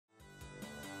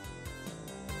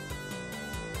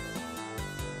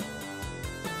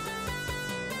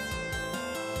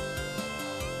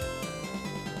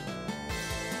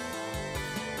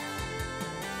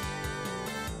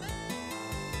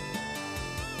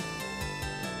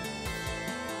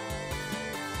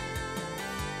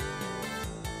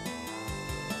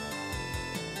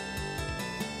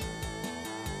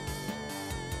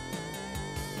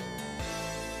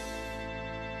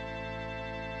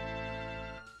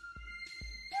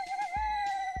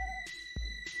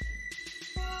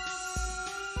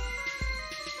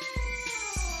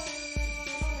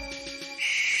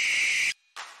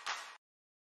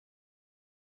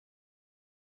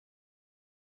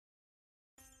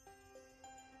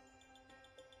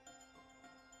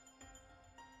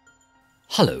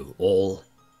Hello all,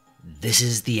 this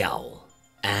is the Owl,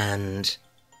 and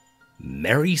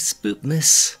Merry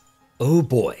Spoopmas. Oh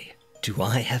boy, do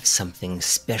I have something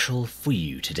special for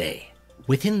you today.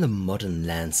 Within the modern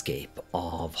landscape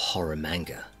of horror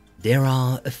manga, there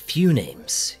are a few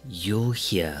names you'll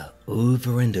hear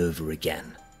over and over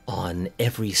again on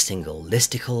every single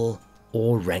listicle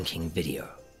or ranking video,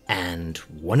 and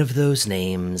one of those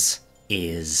names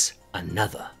is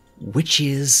Another, which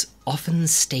is often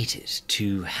stated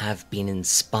to have been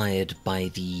inspired by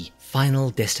the Final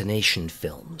Destination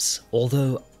films,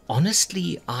 although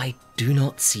honestly I do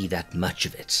not see that much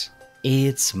of it.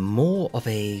 It's more of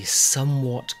a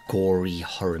somewhat gory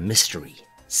horror mystery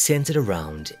centered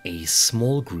around a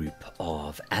small group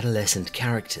of adolescent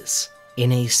characters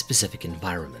in a specific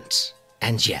environment.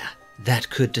 And yeah, that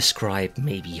could describe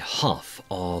maybe half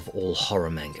of all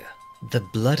horror manga. The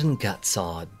blood and guts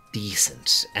are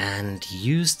decent and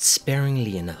used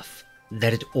sparingly enough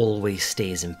that it always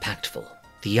stays impactful.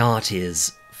 The art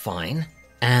is fine,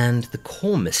 and the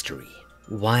core mystery,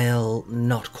 while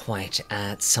not quite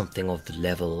at something of the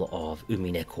level of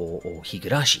Umineko or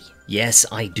Higurashi. Yes,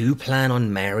 I do plan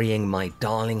on marrying my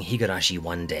darling Higurashi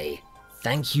one day.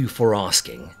 Thank you for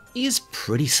asking. Is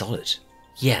pretty solid.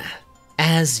 Yeah,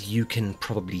 as you can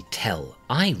probably tell,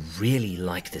 I really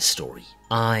like this story.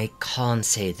 I can't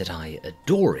say that I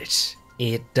adore it.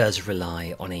 It does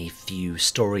rely on a few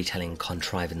storytelling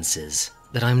contrivances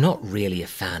that I'm not really a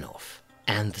fan of,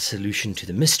 and the solution to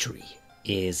the mystery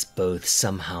is both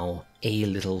somehow a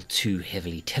little too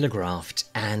heavily telegraphed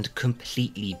and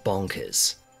completely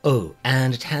bonkers. Oh,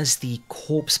 and it has the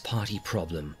corpse party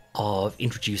problem of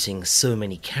introducing so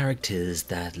many characters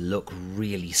that look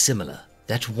really similar,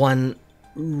 that one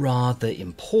rather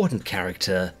important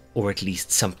character, or at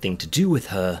least something to do with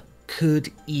her, could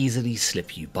easily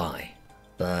slip you by.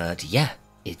 But yeah,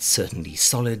 it's certainly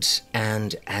solid,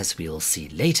 and as we'll see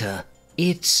later,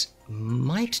 it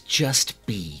might just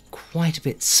be quite a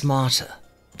bit smarter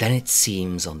than it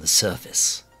seems on the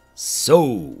surface.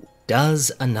 So,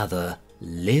 does Another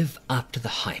live up to the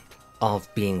hype of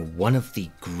being one of the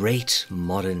great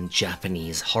modern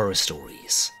Japanese horror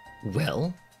stories?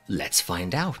 Well, let's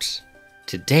find out.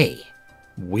 Today,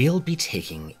 we'll be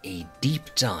taking a deep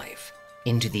dive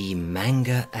into the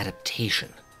manga adaptation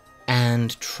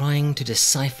and trying to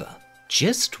decipher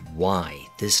just why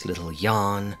this little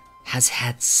yarn has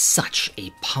had such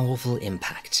a powerful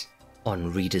impact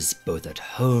on readers both at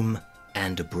home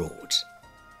and abroad.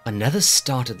 Another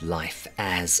started life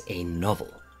as a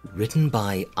novel written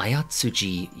by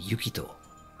Ayatsuji Fujimoto.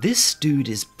 This dude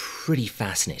is pretty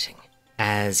fascinating,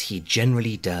 as he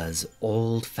generally does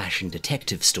old-fashioned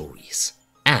detective stories.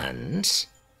 And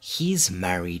he's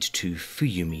married to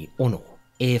Fuyumi Ono.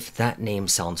 If that name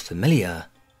sounds familiar,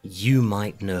 you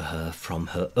might know her from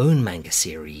her own manga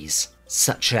series,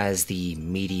 such as the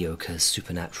mediocre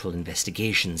supernatural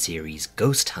investigation series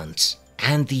Ghost Hunt,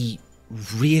 and the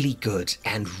really good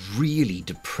and really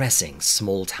depressing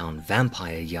small-town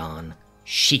vampire yarn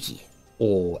Shiki,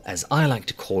 or as I like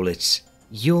to call it,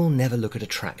 You'll Never Look at a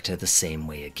Tractor the Same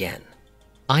Way Again.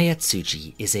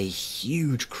 Ayatsuji is a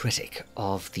huge critic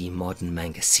of the modern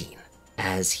manga scene,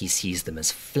 as he sees them as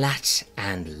flat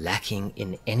and lacking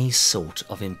in any sort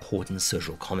of important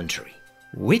social commentary.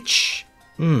 Which,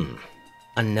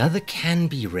 Another can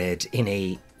be read in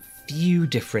a few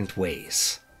different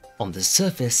ways. On the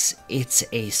surface, it's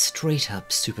a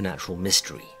straight-up supernatural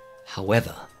mystery.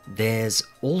 However, there's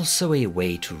also a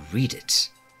way to read it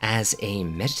as a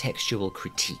metatextual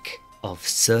critique of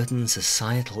certain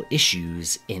societal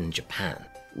issues in Japan.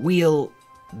 We'll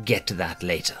get to that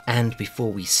later. And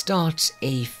before we start,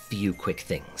 a few quick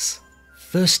things.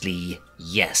 Firstly,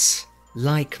 yes,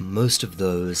 like most of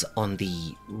those on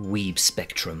the weeb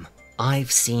spectrum,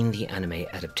 I've seen the anime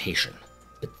adaptation,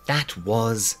 but that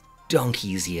was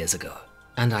donkey's years ago,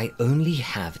 and I only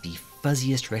have the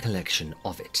fuzziest recollection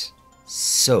of it.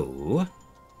 So,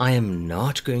 I am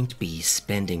not going to be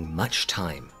spending much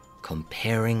time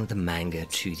comparing the manga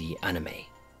to the anime.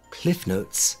 Cliff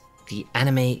notes: the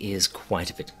anime is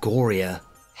quite a bit gorier,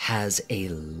 has a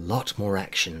lot more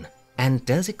action, and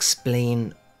does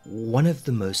explain one of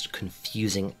the most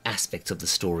confusing aspects of the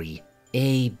story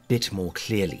a bit more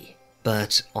clearly.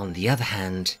 But on the other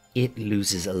hand, it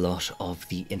loses a lot of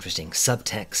the interesting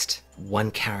subtext,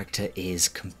 one character is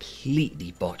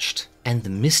completely botched, and the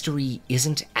mystery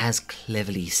isn't as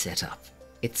cleverly set up.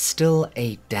 It's still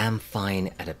a damn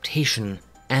fine adaptation,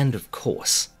 and of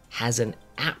course, has an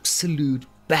absolute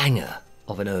banger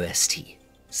of an OST.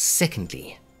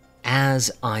 Secondly,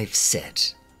 as I've said,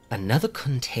 Another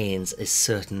contains a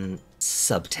certain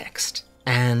subtext,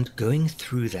 And going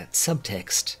through that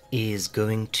subtext is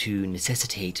going to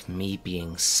necessitate me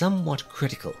being somewhat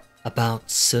critical about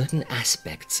certain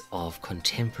aspects of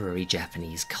contemporary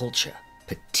Japanese culture,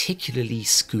 particularly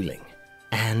schooling.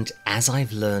 And as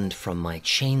I've learned from my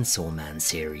Chainsaw Man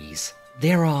series,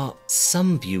 there are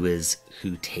some viewers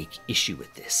who take issue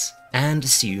with this and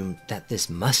assume that this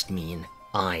must mean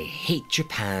I hate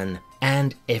Japan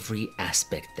and every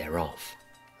aspect thereof.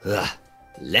 Ugh,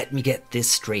 let me get this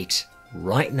straight.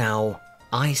 Right now,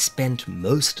 I spent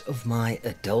most of my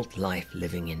adult life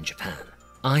living in Japan.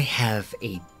 I have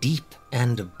a deep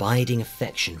and abiding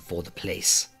affection for the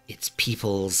place, its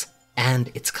peoples, and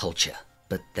its culture.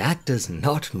 But that does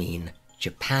not mean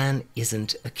Japan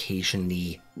isn't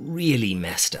occasionally really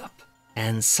messed up.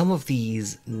 And some of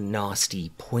these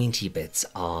nasty, pointy bits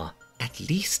are, at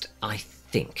least I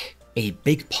think, a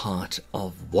big part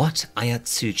of what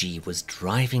Ayatsuji was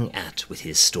driving at with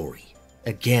his story.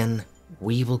 Again,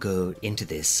 we will go into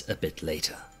this a bit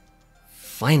later.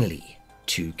 Finally,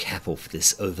 to cap off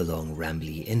this overlong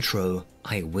rambly intro,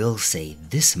 I will say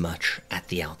this much at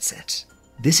the outset.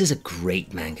 This is a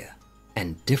great manga,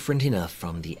 and different enough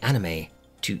from the anime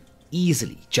to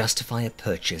easily justify a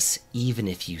purchase even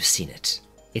if you've seen it.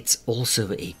 It's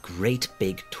also a great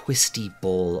big twisty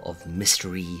ball of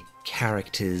mystery,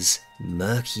 characters,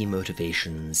 murky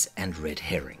motivations, and red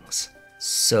herrings.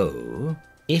 So,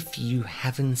 if you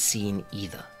haven't seen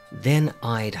either, then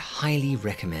I'd highly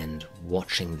recommend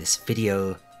watching this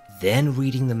video, then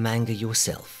reading the manga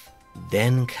yourself,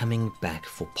 then coming back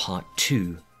for part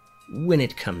 2 when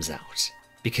it comes out.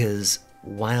 Because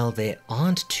while there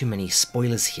aren't too many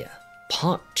spoilers here,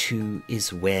 part 2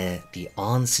 is where the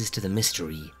answers to the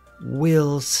mystery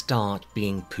will start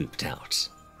being pooped out.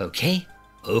 Okay?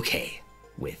 Okay.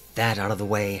 With that out of the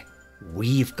way,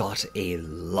 we've got a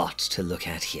lot to look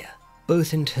at here,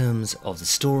 both in terms of the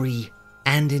story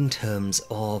and in terms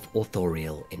of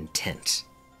authorial intent.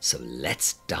 So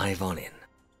let's dive on in.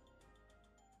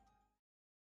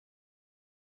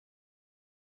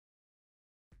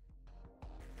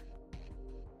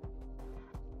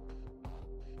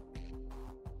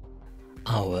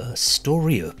 Our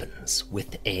story opens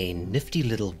with a nifty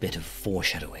little bit of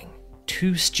foreshadowing.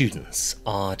 Two students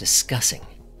are discussing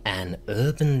an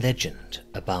urban legend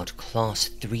about Class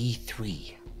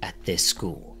 3-3 at their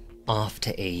school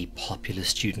after a popular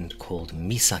student called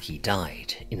Misaki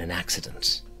died in an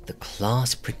accident. The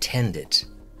class pretended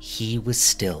he was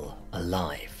still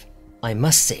alive. I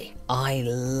must say, I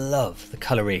love the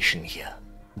coloration here.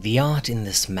 The art in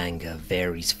this manga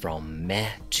varies from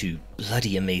meh to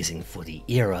bloody amazing for the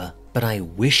era, but I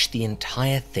wish the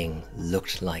entire thing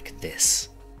looked like this.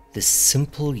 The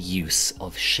simple use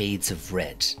of shades of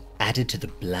red added to the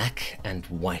black and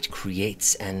white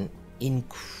creates an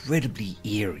incredibly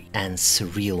eerie and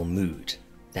surreal mood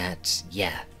that,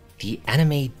 yeah, the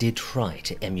anime did try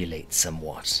to emulate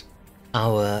somewhat.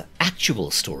 Our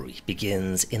actual story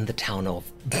begins in the town of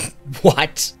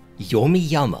what?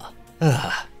 Yomiyama?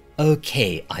 Ugh.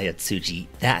 Okay, Ayatsuji,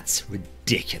 that's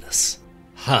ridiculous.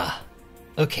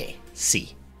 Okay,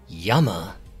 see,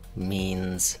 Yama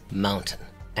means mountain,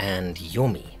 and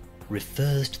Yomi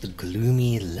refers to the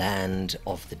gloomy land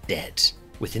of the dead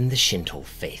within the Shinto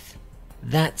faith.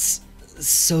 That's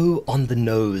so on the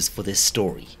nose for this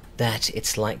story that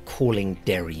it's like calling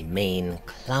Derry, Maine,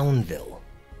 Clownville,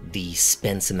 the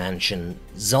Spencer Mansion,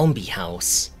 Zombie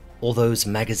House, or those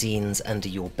magazines under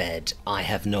your bed. I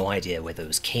have no idea where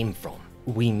those came from.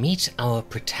 We meet our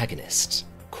protagonist,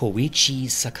 Koichi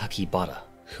Sakakibara,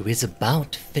 who is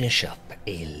about to finish up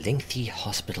a lengthy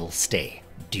hospital stay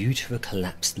due to a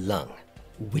collapsed lung,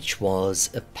 which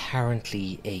was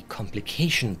apparently a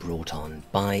complication brought on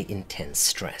by intense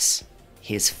stress.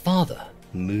 His father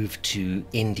moved to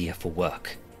India for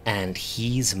work, and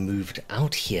he's moved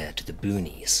out here to the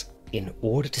boonies in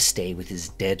order to stay with his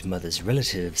dead mother's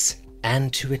relatives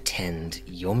and to attend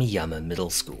Yomiyama Middle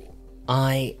School.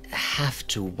 I have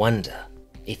to wonder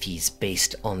if he's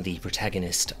based on the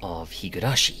protagonist of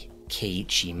Higurashi,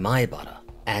 Keiichi Maebara,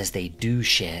 as they do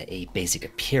share a basic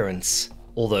appearance,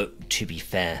 although, to be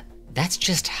fair, that's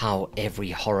just how every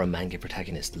horror manga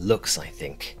protagonist looks, I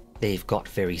think. They've got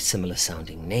very similar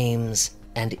sounding names,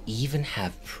 and even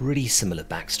have pretty similar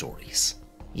backstories.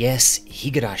 Yes,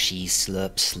 Higurashi,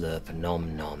 slurp slurp,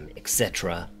 nom nom,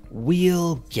 etc.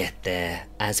 We'll get there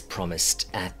as promised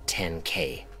at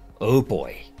 10k. Oh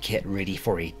boy, get ready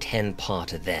for a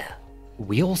 10-parter there.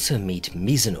 We also meet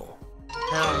Mizuno.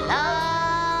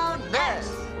 Hello,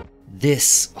 nurse.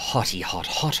 This hottie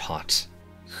hot,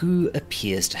 who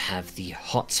appears to have the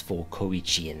hots for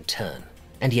Koichi in turn.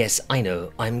 And yes, I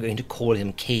know, I'm going to call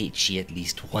him Keiichi at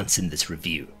least once in this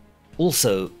review.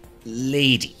 Also,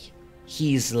 lady.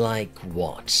 He's like,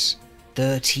 what,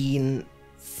 13,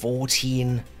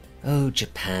 14? Oh,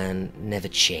 Japan, never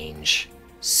change.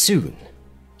 Soon,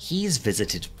 he's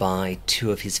visited by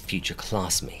two of his future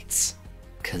classmates,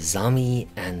 Kazami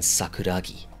and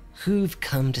Sakuragi, who've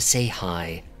come to say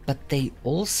hi, but they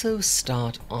also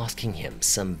start asking him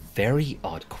some very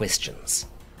odd questions,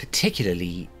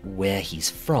 particularly where he's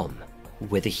from,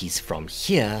 whether he's from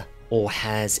here or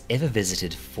has ever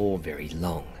visited for very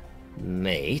long.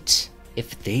 Mate,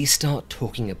 if they start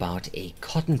talking about a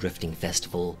cotton drifting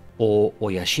festival or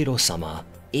Oyashiro-sama,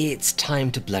 it's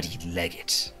time to bloody leg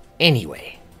it.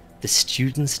 Anyway, the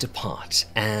students depart,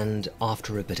 and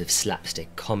after a bit of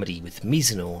slapstick comedy with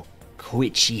Mizuno,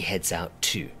 Koichi heads out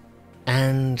too.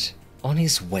 And on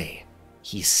his way,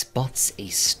 he spots a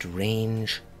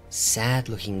strange,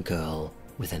 sad-looking girl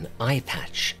with an eye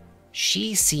patch.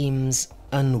 She seems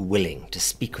unwilling to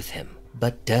speak with him,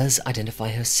 but does identify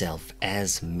herself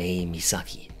as Mei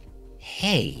Misaki.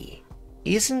 Hey,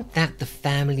 isn't that the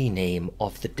family name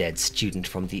of the dead student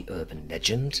from the urban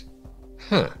legend?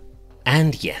 Huh.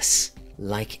 And yes,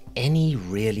 like any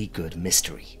really good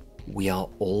mystery, we are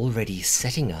already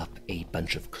setting up a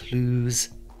bunch of clues,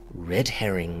 red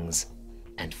herrings,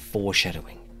 and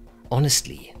foreshadowing.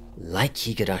 Honestly, like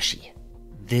Higurashi,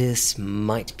 this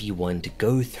might be one to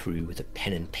go through with a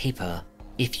pen and paper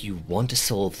if you want to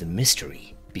solve the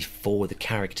mystery before the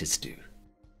characters do.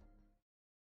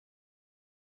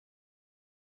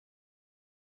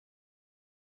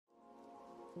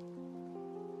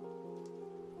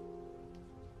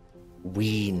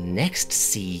 We next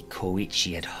see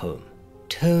Koichi at home.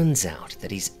 Turns out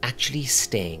that he's actually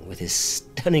staying with his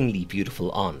stunningly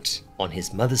beautiful aunt on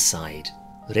his mother's side,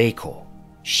 Reiko.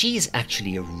 She's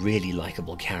actually a really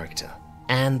likable character,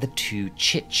 and the two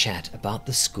chit-chat about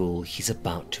the school he's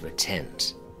about to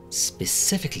attend.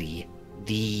 Specifically,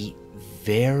 the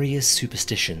various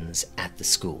superstitions at the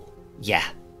school. Yeah,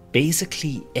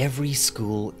 basically every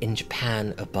school in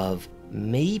Japan above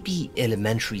maybe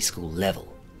elementary school level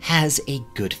has a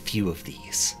good few of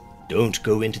these. Don't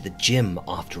go into the gym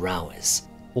after hours,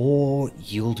 or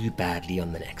you'll do badly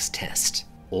on the next test.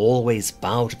 Always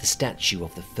bow to the statue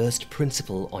of the first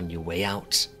principal on your way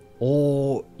out,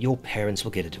 or your parents will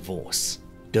get a divorce.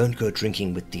 Don't go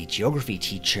drinking with the geography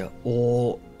teacher,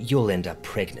 or you'll end up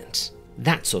pregnant.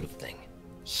 That sort of thing.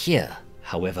 Here,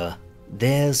 however,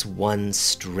 there's one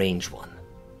strange one.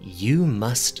 You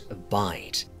must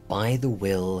abide by the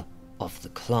will of the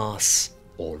class,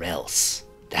 or else.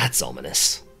 That's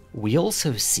ominous. We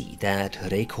also see that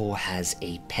Reiko has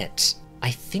a pet.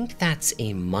 I think that's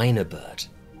a minor bird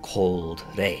called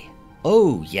Rei.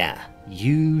 Oh yeah,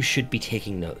 you should be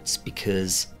taking notes,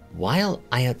 because while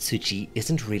Ayatsuji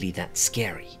isn't really that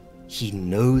scary, he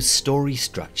knows story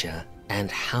structure and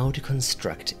how to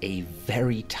construct a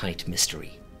very tight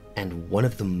mystery. And one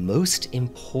of the most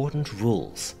important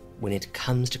rules when it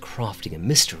comes to crafting a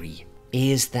mystery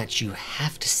is that you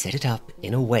have to set it up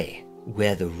in a way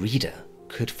where the reader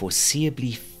could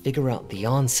foreseeably figure out the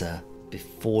answer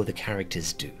before the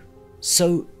characters do.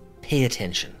 So pay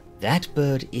attention. That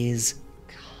bird is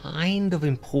kind of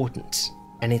important,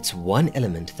 and it's one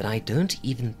element that I don't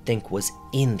even think was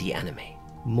in the anime.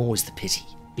 More's the pity,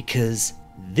 because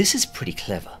this is pretty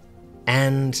clever.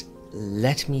 And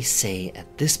let me say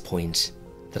at this point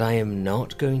that I am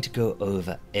not going to go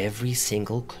over every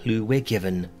single clue we're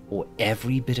given, or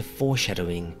every bit of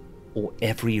foreshadowing, or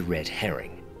every red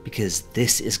herring, because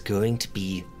this is going to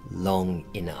be long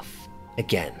enough.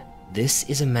 Again, this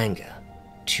is a manga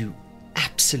to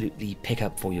absolutely pick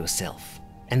up for yourself,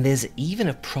 and there's even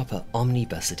a proper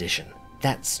omnibus edition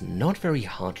that's not very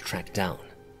hard to track down.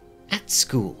 At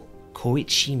school,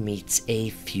 Koichi meets a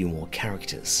few more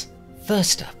characters.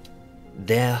 First up,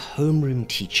 their homeroom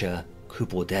teacher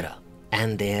Kubodera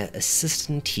and their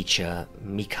assistant teacher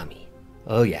Mikami.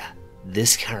 Oh yeah,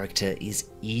 this character is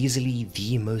easily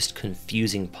the most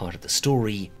confusing part of the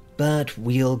story, but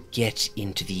we'll get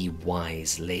into the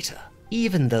whys later.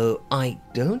 Even though I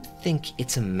don't think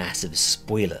it's a massive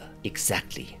spoiler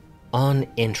exactly. On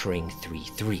entering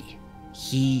 3-3,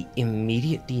 he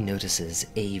immediately notices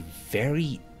a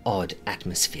very odd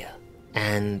atmosphere,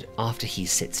 and after he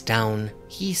sits down,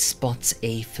 he spots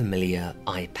a familiar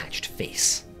eye-patched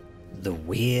face. The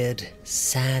weird,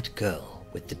 sad girl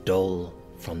with the doll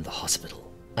from the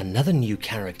hospital. Another new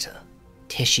character,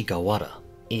 Teshigawara,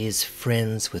 is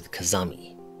friends with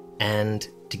Kazami, and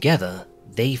together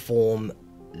they form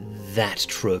that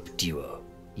trope duo.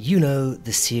 You know,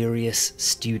 the serious,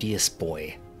 studious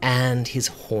boy and his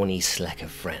horny slacker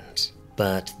friend.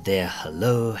 But their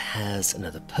hello has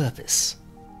another purpose,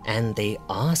 and they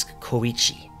ask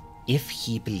Koichi if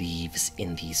he believes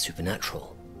in the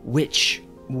supernatural, which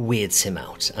weirds him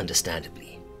out,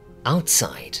 understandably.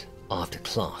 Outside, after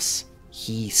class,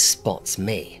 he spots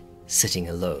May sitting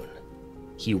alone.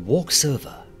 He walks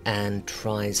over and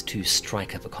tries to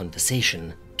strike up a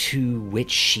conversation, to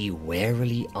which she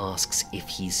warily asks if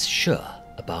he's sure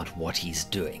about what he's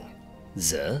doing.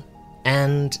 Sir?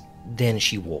 And then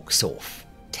she walks off,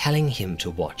 telling him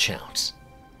to watch out.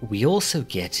 We also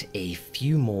get a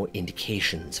few more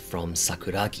indications from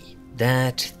Sakuragi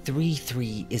that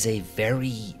 3-3 is a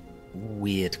very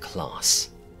weird class,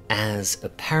 as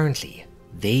apparently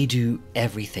they do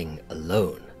everything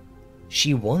alone.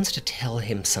 She wants to tell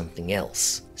him something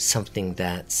else, something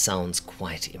that sounds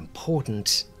quite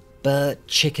important, but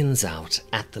chickens out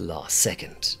at the last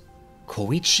second.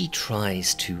 Koichi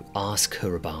tries to ask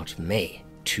her about Mei,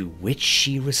 to which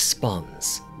she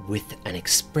responds with an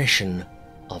expression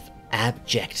of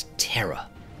abject terror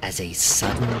as a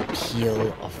sudden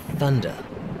peal of thunder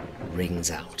rings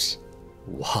out.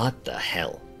 What the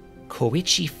hell?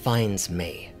 Koichi finds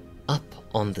Mei up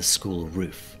on the school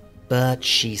roof, but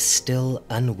she's still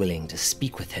unwilling to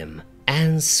speak with him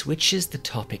and switches the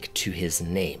topic to his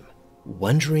name,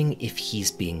 wondering if he's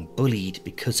being bullied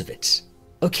because of it.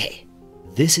 Okay,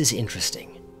 this is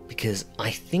interesting because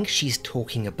I think she's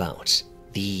talking about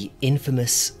the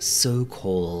infamous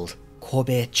so-called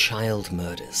Kobe child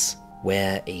murders,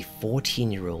 where a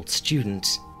 14-year-old student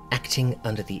acting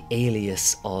under the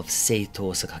alias of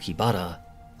Seito Sakakibara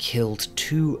killed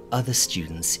 2 other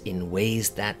students in ways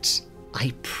that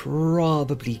I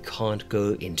probably can't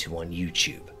go into on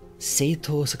YouTube.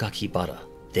 Seito Sakakibara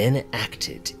then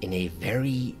acted in a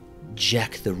very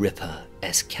Jack the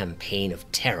Ripper-esque campaign of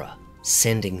terror,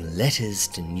 sending letters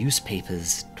to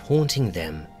newspapers taunting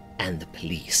them and the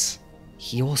police.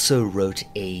 He also wrote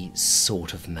a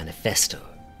sort of manifesto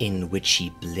in which he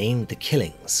blamed the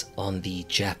killings on the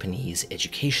Japanese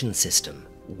education system,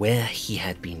 where he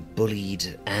had been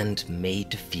bullied and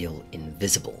made to feel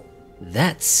invisible.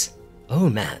 That's, oh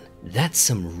man, that's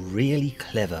some really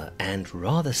clever and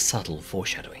rather subtle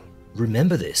foreshadowing.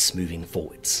 Remember this moving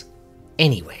forwards.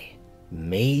 Anyway,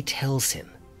 Mei tells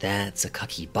him that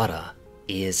Sakakibara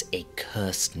is a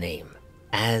cursed name,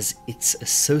 as it's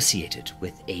associated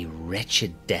with a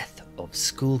wretched death of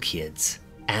school kids,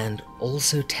 and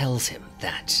also tells him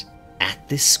that at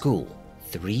this school,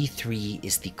 3-3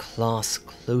 is the class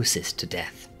closest to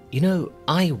death. You know,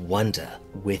 I wonder,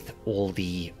 with all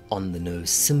the on-the-nose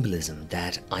symbolism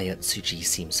that Ayatsuji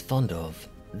seems fond of,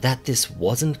 that this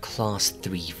wasn't class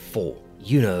 3-4,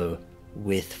 you know,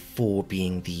 with 4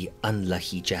 being the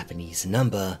unlucky Japanese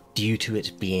number due to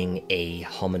it being a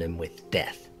homonym with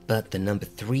death. But the number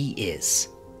 3 is,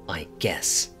 I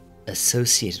guess,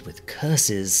 associated with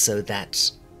curses, so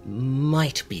that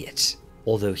might be it.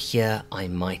 Although here I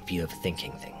might be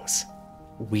overthinking things.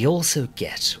 We also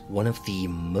get one of the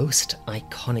most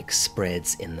iconic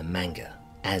spreads in the manga,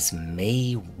 as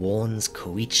Mei warns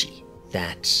Koichi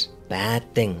that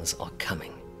bad things are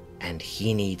coming, and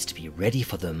he needs to be ready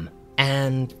for them,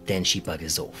 and then she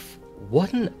buggers off.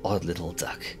 What an odd little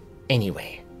duck.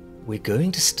 Anyway, we're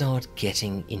going to start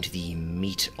getting into the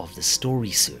meat of the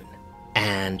story soon,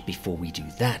 and before we do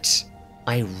that,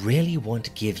 I really want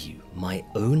to give you my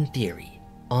own theory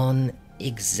on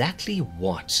exactly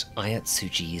what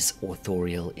Ayatsuji's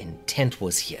authorial intent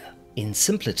was here. In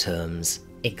simpler terms,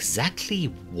 exactly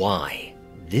why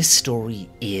this story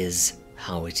is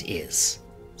how it is.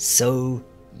 So,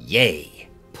 yay!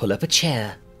 Pull up a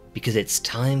chair, because it's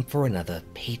time for another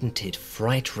patented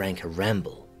FrightRanker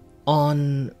ramble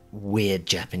on weird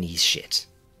Japanese shit.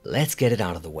 Let's get it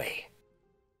out of the way.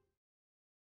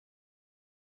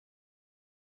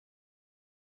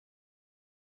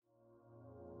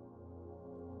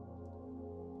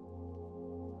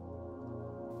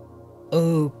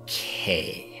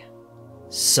 Okay,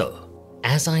 so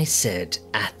as I said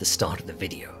at the start of the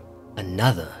video,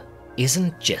 Another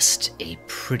isn't just a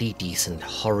pretty decent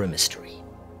horror mystery.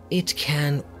 It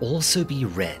can also be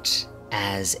read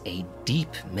as a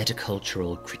deep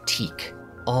metacultural critique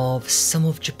of some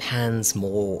of Japan's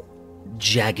more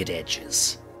jagged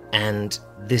edges, and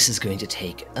this is going to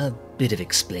take a bit of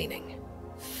explaining.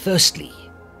 Firstly,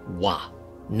 wa.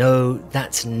 No,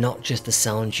 that's not just the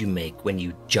sound you make when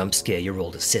you jump scare your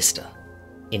older sister.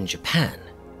 In Japan,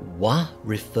 wa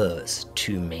refers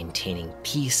to maintaining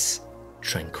peace,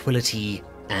 tranquility,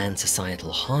 and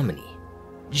societal harmony,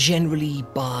 generally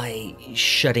by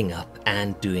shutting up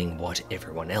and doing what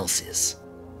everyone else is.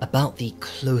 About the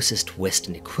closest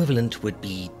Western equivalent would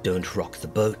be don't rock the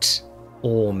boat,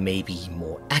 or maybe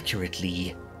more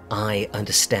accurately, I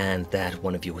understand that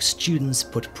one of your students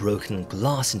put broken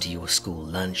glass into your school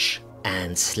lunch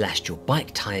and slashed your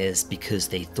bike tires because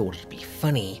they thought it'd be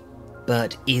funny,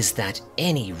 but is that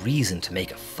any reason to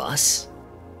make a fuss?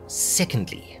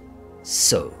 Secondly,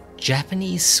 so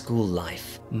Japanese school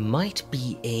life might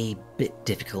be a bit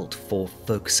difficult for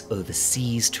folks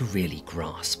overseas to really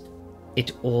grasp.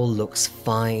 It all looks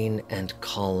fine and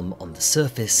calm on the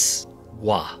surface,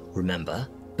 wa, remember,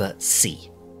 but see.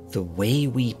 The way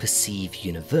we perceive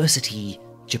university,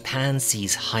 Japan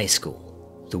sees high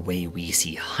school. The way we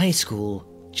see high school,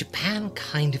 Japan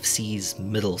kind of sees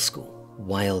middle school.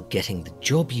 While getting the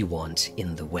job you want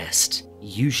in the West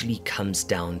usually comes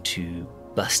down to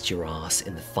bust your ass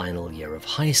in the final year of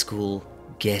high school,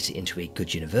 get into a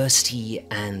good university,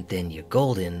 and then you're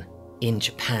golden. In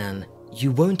Japan,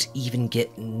 you won't even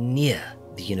get near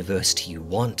the university you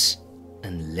want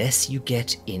unless you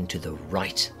get into the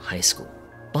right high school.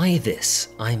 By this,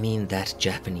 I mean that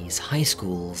Japanese high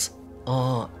schools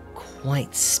are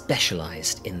quite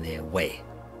specialized in their way.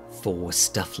 For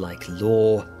stuff like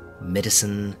law,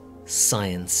 medicine,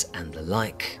 science, and the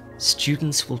like,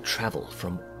 students will travel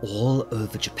from all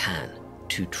over Japan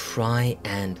to try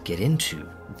and get into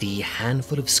the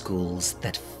handful of schools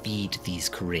that feed these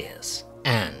careers.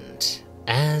 And,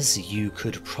 as you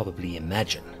could probably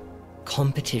imagine,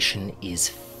 competition is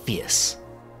fierce,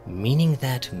 meaning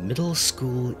that middle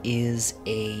school is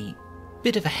a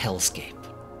bit of a hellscape.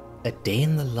 A day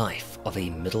in the life of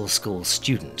a middle school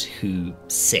student who,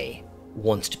 say,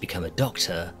 wants to become a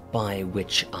doctor, by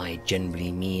which I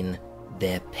generally mean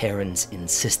their parents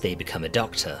insist they become a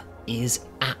doctor, is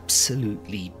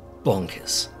absolutely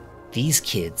bonkers. These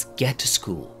kids get to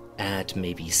school at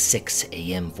maybe 6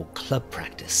 AM for club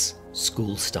practice.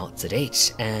 School starts at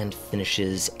 8 and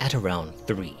finishes at around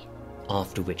 3.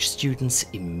 After which students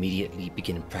immediately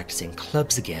begin practicing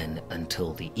clubs again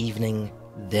until the evening.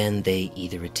 Then they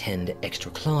either attend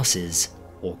extra classes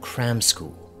or cram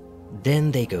school. Then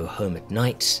they go home at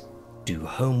night, do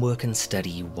homework and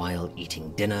study while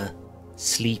eating dinner,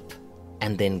 sleep,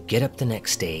 and then get up the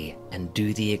next day and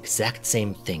do the exact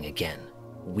same thing again.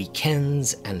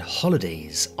 Weekends and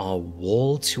holidays are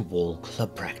wall-to-wall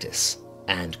club practice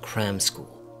and cram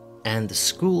school, and the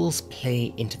schools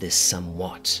play into this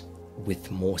somewhat,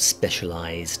 with more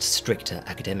specialized, stricter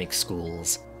academic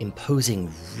schools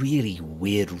imposing really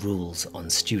weird rules on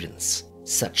students,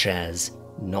 such as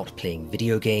not playing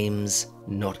video games,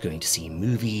 not going to see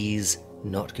movies,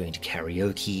 not going to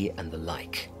karaoke, and the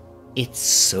like. It's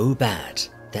so bad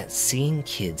that seeing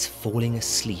kids falling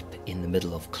asleep in the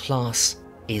middle of class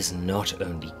is not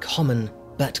only common,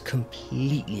 but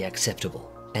completely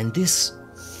acceptable. And this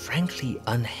frankly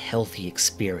unhealthy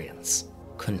experience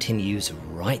continues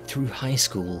right through high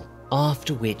school,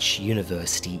 after which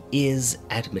university is,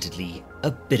 admittedly,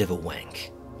 a bit of a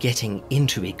wank. Getting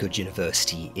into a good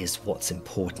university is what's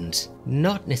important,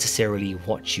 not necessarily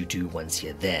what you do once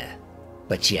you're there.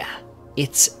 But yeah,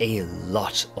 it's a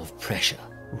lot of pressure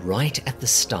right at the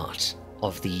start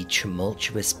of the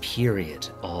tumultuous period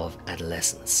of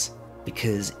adolescence.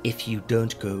 Because if you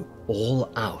don't go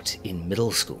all out in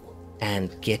middle school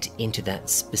and get into that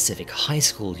specific high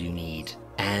school you need,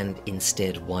 and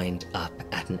instead wind up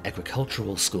at an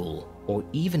agricultural school or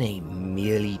even a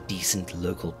merely decent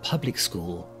local public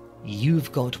school,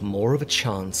 you've got more of a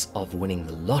chance of winning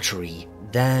the lottery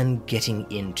than getting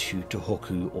into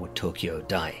Tohoku or Tokyo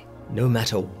Dai, no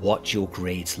matter what your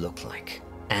grades look like.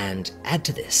 And add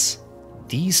to this,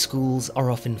 these schools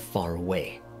are often far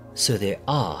away, so there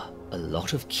are a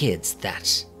lot of kids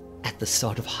that, at the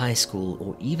start of high school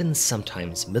or even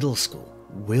sometimes middle school,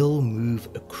 will move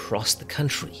across the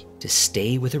country to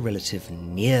stay with a relative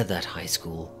near that high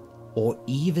school, or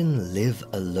even live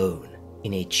alone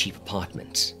in a cheap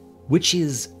apartment, which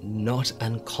is not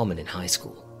uncommon in high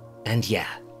school. And yeah,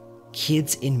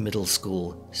 kids in middle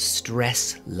school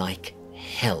stress like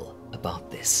hell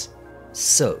about this.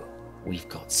 So we've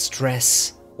got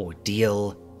stress,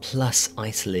 ordeal, plus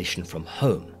isolation from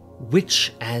home,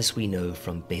 which, as we know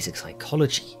from basic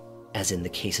psychology, as in the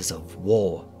cases of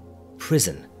war,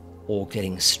 prison, or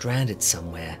getting stranded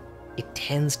somewhere, it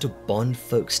tends to bond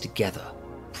folks together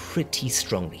pretty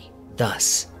strongly.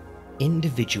 Thus,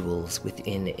 individuals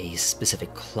within a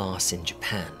specific class in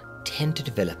Japan tend to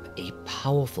develop a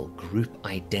powerful group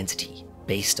identity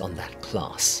based on that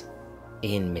class.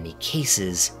 In many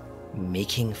cases,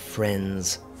 making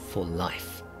friends for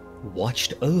life,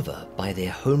 watched over by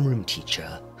their homeroom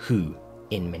teacher who,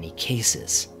 in many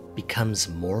cases, becomes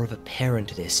more of a parent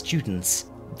to their students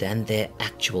than their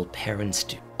actual parents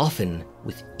do, often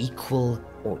with equal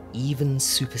or even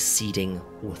superseding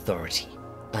authority.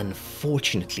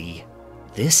 Unfortunately,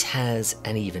 this has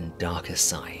an even darker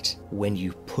side when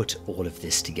you put all of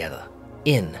this together.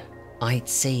 In, I'd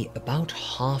say, about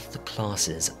half the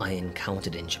classes I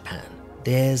encountered in Japan,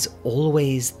 there's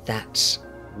always that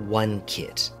one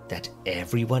kid that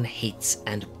everyone hates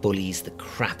and bullies the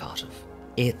crap out of.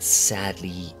 It's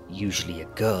sadly usually a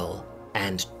girl,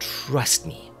 and trust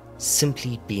me,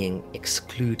 simply being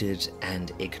excluded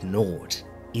and ignored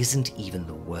isn't even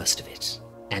the worst of it.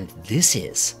 And this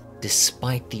is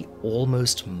despite the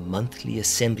almost monthly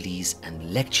assemblies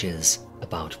and lectures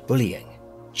about bullying,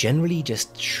 generally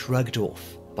just shrugged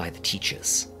off by the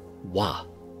teachers. Wa,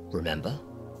 remember?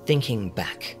 Thinking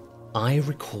back, I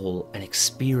recall an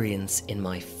experience in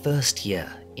my first year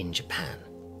in Japan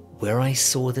where I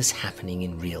saw this happening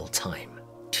in real time,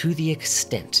 to the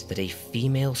extent that a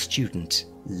female student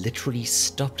literally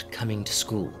stopped coming to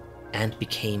school and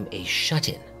became a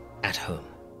shut-in at home.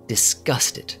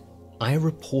 Disgusted, I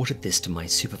reported this to my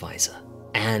supervisor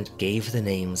and gave the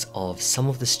names of some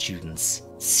of the students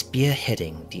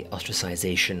spearheading the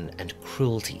ostracization and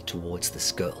cruelty towards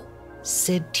this girl.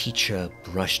 Said teacher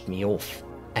brushed me off,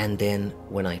 and then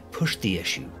when I pushed the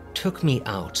issue, took me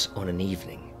out on an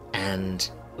evening and,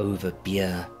 over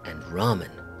beer and ramen,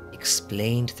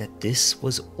 explained that this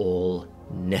was all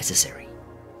necessary.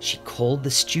 She called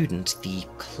the student the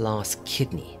class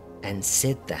kidney and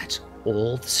said that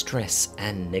all the stress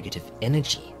and negative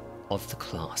energy of the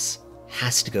class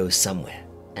has to go somewhere,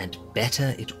 and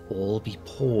better it all be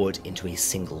poured into a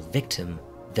single victim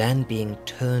than being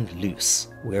turned loose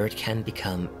where it can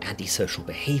become antisocial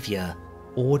behavior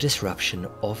or disruption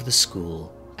of the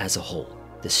school as a whole.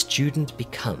 The student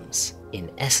becomes, in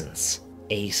essence,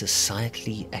 a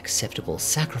societally acceptable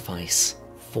sacrifice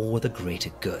for the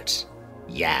greater good.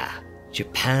 Yeah,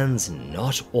 Japan's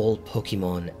not all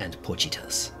Pokemon and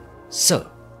Pochitas.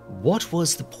 So, what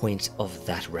was the point of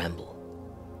that ramble?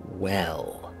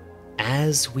 Well,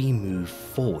 as we move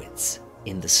forwards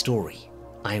in the story,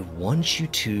 I want you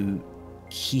to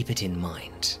keep it in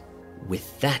mind.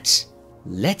 With that,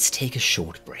 let's take a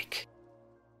short break.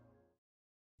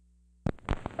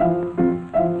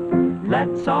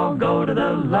 Let's all go to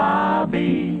the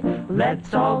lobby.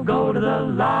 Let's all go to the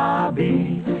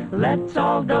lobby. Let's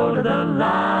all go to the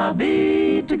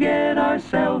lobby to get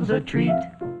ourselves a treat.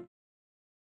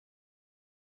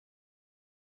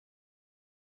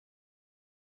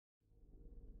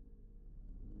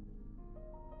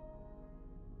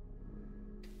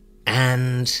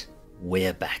 And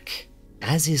we're back.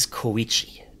 As is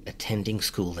Koichi, attending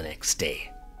school the next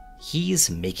day. He's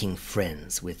making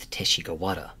friends with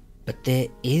Teshigawara, but there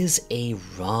is a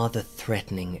rather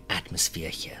threatening atmosphere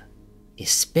here,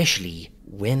 especially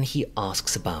when he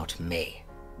asks about Mei,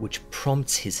 which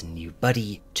prompts his new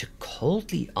buddy to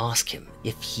coldly ask him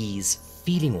if he's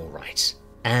feeling alright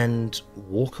and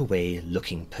walk away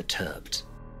looking perturbed.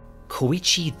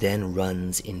 Koichi then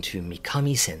runs into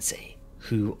Mikami-sensei,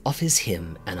 who offers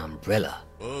him an umbrella.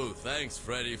 Oh, thanks,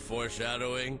 Freddy.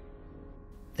 Foreshadowing.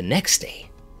 The next day,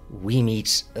 we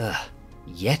meet,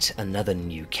 yet another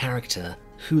new character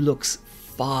who looks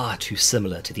far too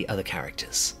similar to the other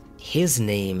characters. His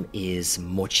name is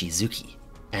Mochizuki,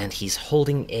 and he's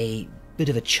holding a bit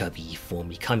of a chubby for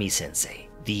Mikami-sensei,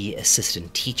 the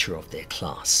assistant teacher of their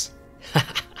class.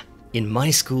 In my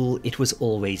school, it was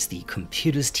always the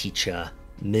computers teacher,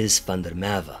 Ms. van der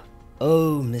Merwe.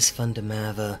 Oh, Miss van der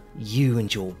Merwe, you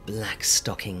and your black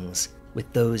stockings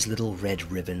with those little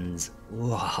red ribbons.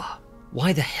 Wah.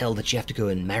 Why the hell did you have to go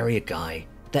and marry a guy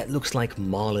that looks like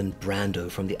Marlon Brando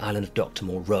from the island of Dr.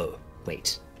 Moreau?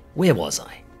 Wait, where was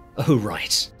I? Oh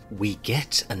right, we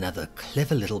get another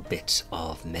clever little bit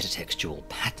of metatextual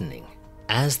patterning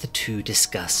as the two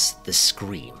discuss The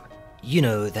Scream. You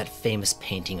know, that famous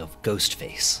painting of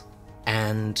Ghostface.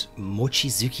 And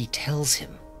Mochizuki tells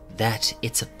him that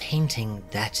it's a painting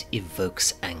that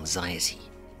evokes anxiety,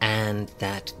 and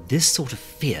that this sort of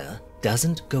fear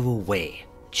doesn't go away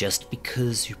just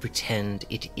because you pretend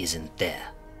it isn't there.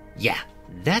 Yeah,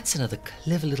 that's another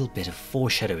clever little bit of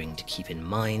foreshadowing to keep in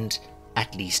mind,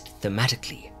 at least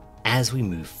thematically, as we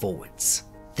move forwards.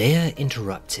 They're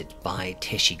interrupted by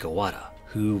Teshigawara,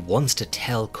 who wants to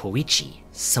tell Koichi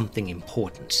something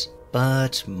important,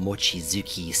 but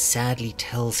Mochizuki sadly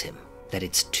tells him that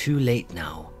it's too late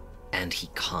now and he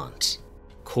can't.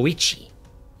 Koichi,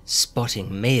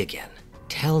 spotting Mei again,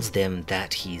 tells them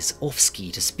that he's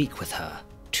off-ski to speak with her,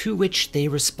 to which they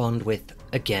respond with,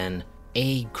 again,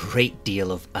 a great deal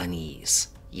of unease.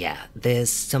 Yeah, there's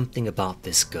something about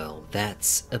this girl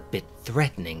that's a bit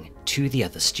threatening to the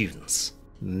other students.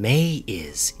 Mei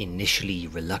is initially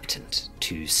reluctant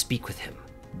to speak with him,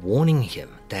 warning him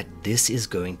that this is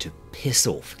going to piss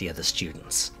off the other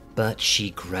students. but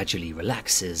she gradually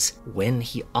relaxes when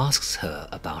he asks her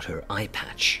about her eye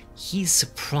patch. He's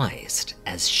surprised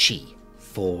as she,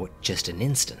 for just an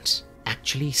instant,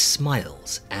 actually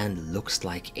smiles and looks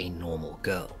like a normal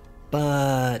girl.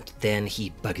 But then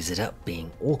he buggers it up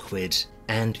being awkward,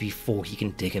 and before he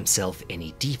can dig himself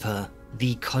any deeper,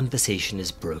 the conversation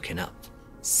is broken up,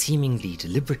 seemingly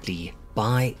deliberately,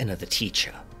 by another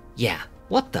teacher. Yeah,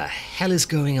 what the hell is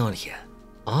going on here?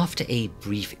 After a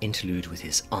brief interlude with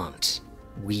his aunt,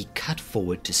 we cut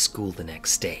forward to school the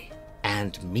next day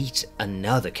and meet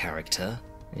another character,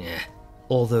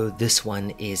 although this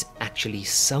one is actually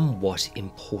somewhat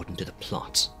important to the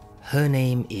plot. Her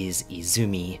name is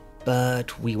Izumi,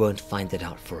 but we won't find that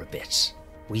out for a bit.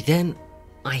 We then,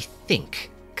 I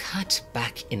think, cut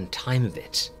back in time a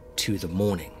bit to the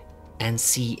morning and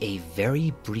see a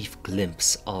very brief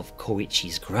glimpse of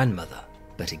Koichi's grandmother.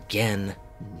 But again,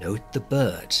 note the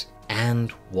bird and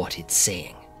what it's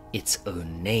saying. Its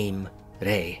own name,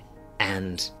 Rei,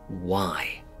 and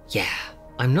why. Yeah,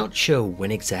 I'm not sure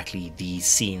when exactly these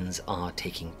scenes are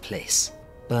taking place,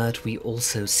 but we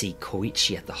also see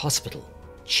Koichi at the hospital,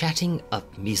 chatting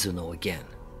up Mizuno again.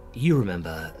 You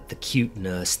remember the cute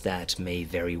nurse that may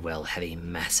very well have a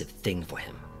massive thing for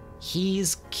him.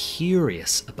 He's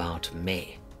curious about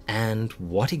Mei and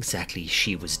what exactly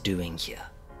she was doing here.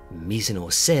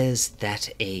 Mizuno says that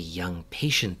a young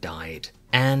patient died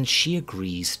and she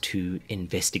agrees to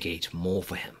investigate more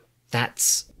for him.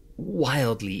 That's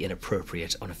wildly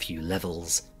inappropriate on a few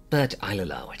levels, but I'll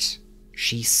allow it.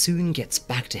 She soon gets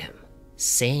back to him,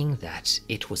 saying that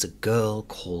it was a girl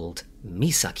called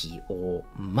Misaki or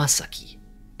Masaki.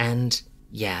 And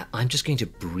yeah, I'm just going to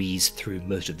breeze through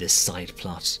most of this side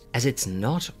plot, as it's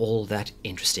not all that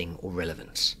interesting or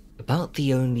relevant. About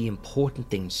the only important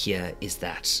thing here is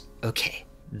that, okay,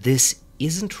 this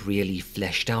isn't really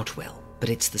fleshed out well, but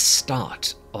it's the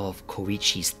start of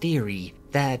Koichi's theory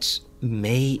that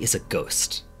Mei is a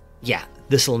ghost. Yeah,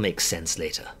 this'll make sense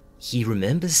later. He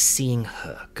remembers seeing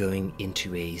her going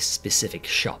into a specific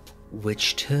shop,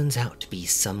 which turns out to be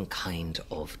some kind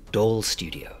of doll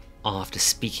studio. After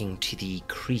speaking to the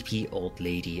creepy old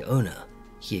lady owner,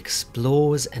 he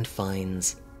explores and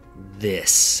finds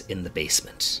this in the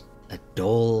basement. A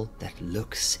doll that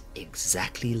looks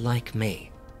exactly like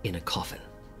Mei in a coffin.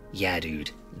 Yeah,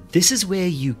 dude, this is where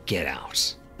you get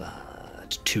out.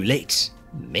 But too late.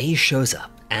 Mei shows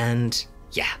up and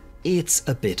yeah, it's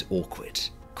a bit awkward.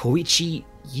 Koichi,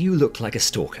 you look like a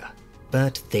stalker.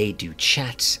 But they do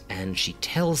chat and she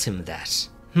tells him that,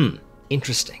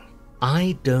 interesting.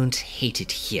 I don't hate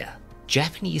it here.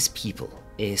 Japanese people,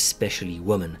 especially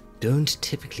women, don't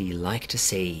typically like to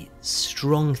say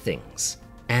strong things,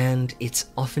 and it's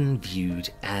often viewed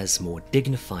as more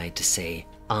dignified to say,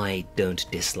 I don't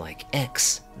dislike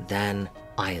X than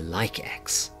I like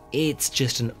X. It's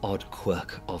just an odd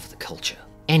quirk of the culture.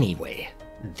 Anyway,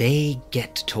 they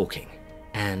get talking,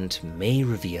 and Mei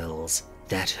reveals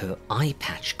that her eye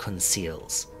patch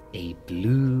conceals a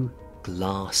blue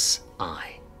glass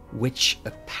eye, which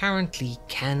apparently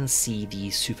can see the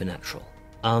supernatural.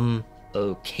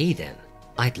 Okay then.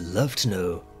 I'd love to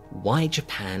know why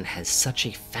Japan has such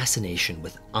a fascination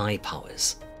with eye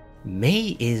powers.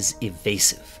 Mei is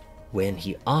evasive when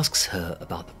he asks her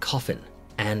about the coffin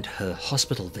and her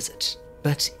hospital visit,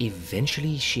 but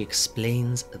eventually she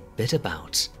explains a bit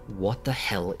about what the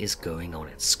hell is going on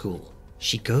at school.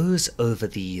 She goes over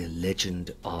the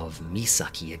legend of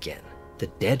Misaki again, the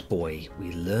dead boy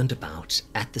we learned about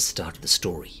at the start of the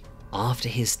story. After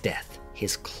his death,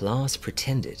 his class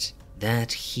pretended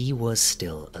that he was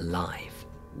still alive,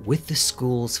 with the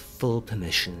school's full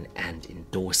permission and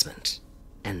endorsement.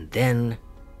 And then,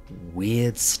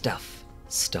 weird stuff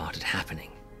started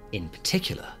happening. In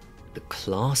particular, the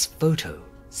class photo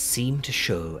seemed to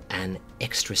show an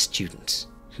extra student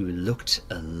who looked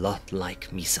a lot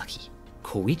like Misaki.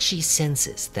 Koichi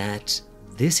senses that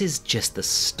this is just the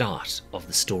start of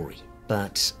the story,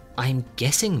 but I'm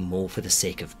guessing more for the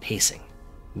sake of pacing.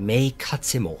 Mei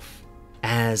cuts him off,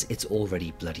 as it's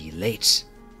already bloody late,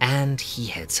 and he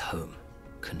heads home,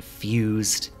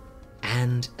 confused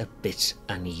and a bit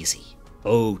uneasy.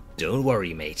 Oh, don't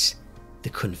worry, mate. The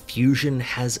confusion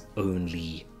has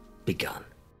only begun.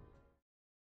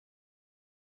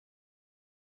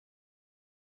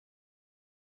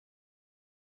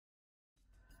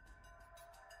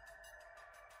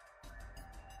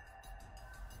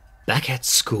 Back at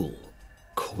school,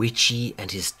 Koichi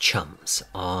and his chums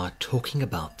are talking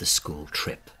about the school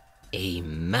trip. A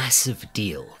massive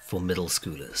deal for middle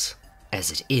schoolers,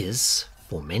 as it is,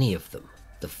 for many of them,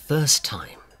 the first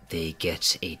time they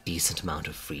get a decent amount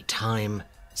of free time,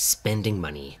 spending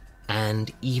money,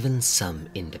 and even some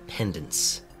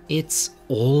independence. It's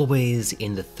always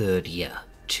in the 3rd year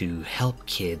to help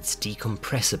kids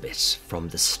decompress a bit from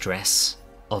the stress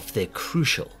of their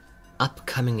crucial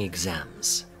upcoming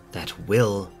exams that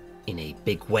will, in a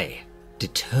big way,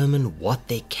 determine what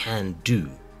they can do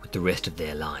with the rest of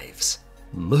their lives.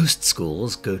 Most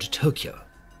schools go to Tokyo,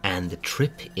 and the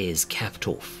trip is capped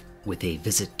off with a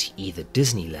visit to either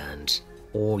Disneyland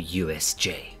or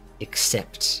USJ.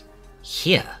 Except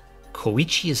here,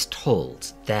 Koichi is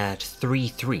told that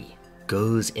 3-3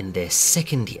 goes in their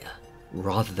 2nd year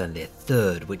rather than their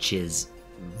 3rd, which is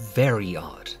very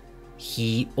odd.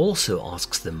 He also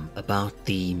asks them about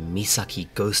the Misaki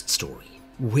ghost story,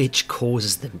 which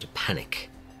causes them to panic,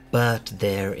 but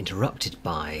they're interrupted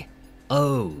by,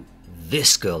 "Oh,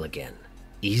 this girl again,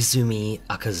 Izumi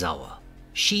Akazawa.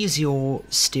 She's your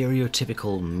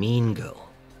stereotypical mean girl,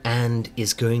 and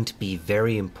is going to be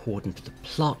very important to the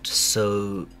plot,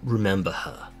 so remember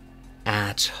her."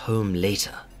 At home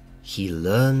later, he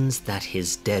learns that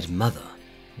his dead mother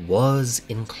was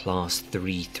in class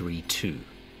 332.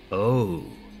 Oh,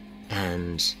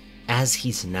 and as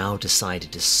he's now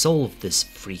decided to solve this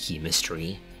freaky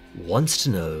mystery, wants to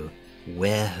know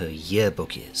where her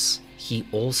yearbook is. He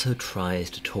also tries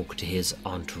to talk to his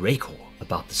Aunt Reiko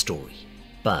about the story,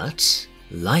 but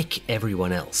like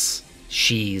everyone else,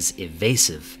 she's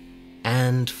evasive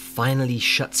and finally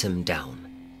shuts him down,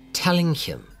 telling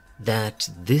him that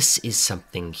this is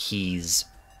something he's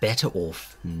better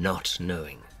off not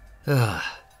knowing.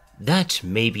 That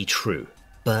may be true,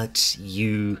 but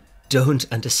you don't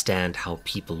understand how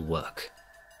people work,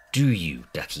 do you,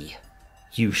 Ducky?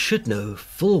 You should know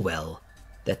full well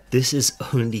that this is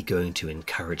only going to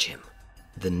encourage him.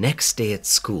 The next day at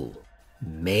school,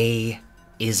 May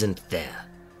isn't there,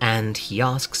 and he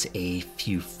asks a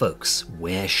few folks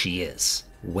where she is,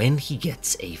 when he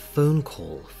gets a phone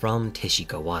call from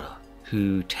Teshigawara,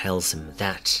 who tells him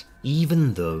that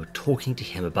even though talking to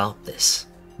him about this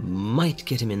might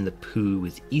get him in the poo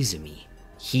with Izumi,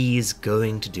 he's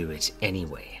going to do it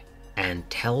anyway, and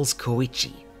tells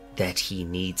Koichi that he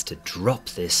needs to drop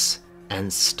this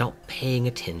and stop paying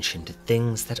attention to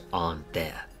things that aren't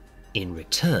there. In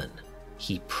return,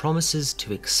 he promises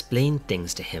to explain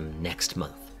things to him next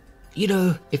month. You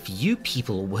know, if you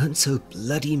people weren't so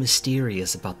bloody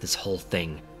mysterious about this whole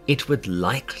thing, it would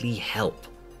likely help.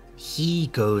 He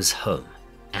goes home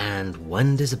and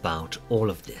wonders about all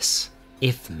of this.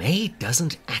 If May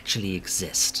doesn't actually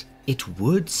exist, it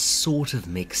would sort of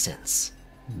make sense.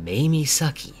 Mei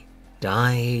Misaki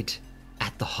died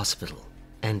at the hospital,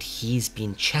 and he's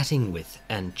been chatting with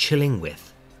and chilling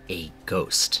with a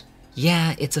ghost.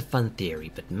 Yeah, it's a fun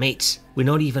theory, but mate, we're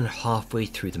not even halfway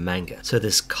through the manga, so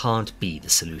this can't be the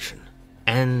solution.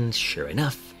 And sure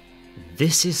enough,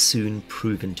 this is soon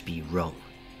proven to be wrong,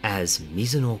 as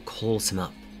Mizuno calls him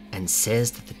up and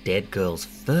says that the dead girl's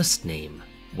first name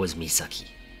was Misaki,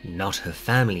 not her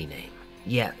family name.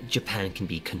 Yeah, Japan can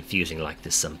be confusing like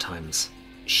this sometimes.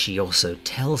 She also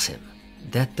tells him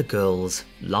that the girl's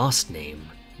last name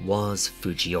was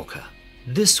Fujioka.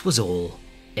 This was all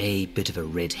a bit of a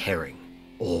red herring.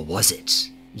 Or was it?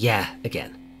 Yeah,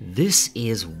 again, this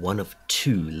is one of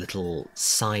 2 little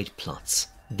side plots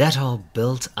that are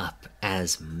built up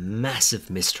as massive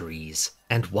mysteries,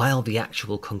 and while the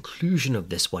actual conclusion of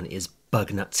this one is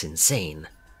bugnuts insane,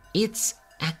 it's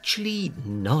actually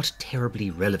not terribly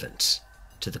relevant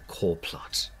to the core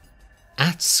plot.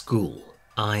 At school,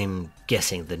 I'm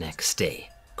guessing the next day,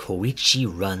 Koichi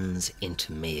runs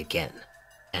into Mei again,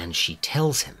 and she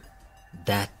tells him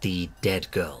that the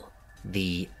dead girl,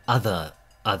 the other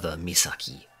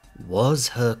Misaki, was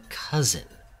her cousin.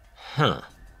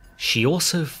 She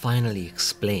also finally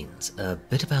explains a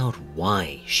bit about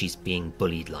why she's being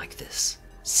bullied like this,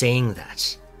 saying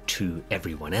that, to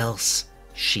everyone else,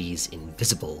 she's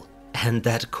invisible, and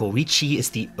that Koichi is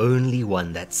the only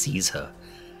one that sees her.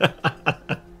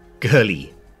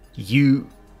 Girlie, you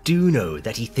do know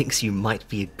that he thinks you might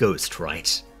be a ghost,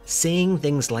 right? Saying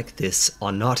things like this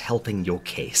are not helping your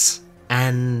case.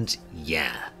 And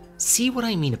yeah, see what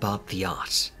I mean about the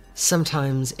art?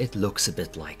 Sometimes it looks a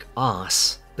bit like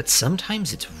arse, but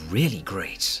sometimes it's really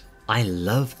great. I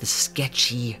love the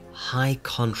sketchy, high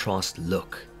contrast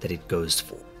look that it goes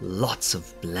for. Lots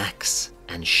of blacks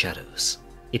and shadows.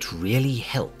 It really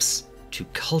helps to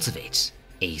cultivate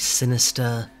a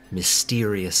sinister,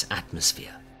 mysterious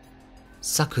atmosphere.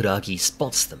 Sakuragi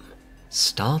spots them,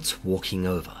 starts walking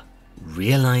over,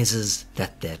 realizes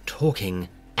that they're talking,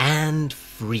 and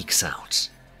freaks out.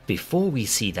 Before we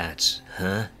see that,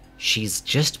 she's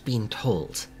just been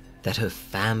told that her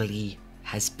family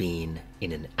has been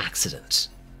in an accident.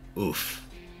 Oof.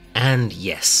 And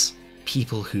yes,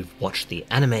 People who've watched the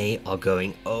anime are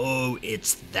going, oh,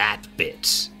 it's that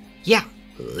bit. Yeah,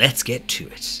 let's get to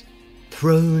it.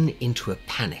 Thrown into a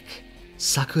panic,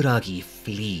 Sakuragi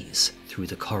flees through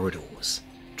the corridors,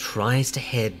 tries to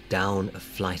head down a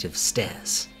flight of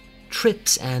stairs,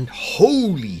 trips and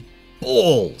holy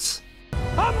balls!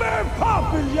 I'm Mary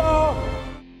Poppins, y'all!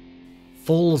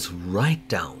 Falls right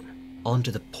down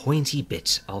onto the pointy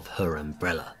bit of her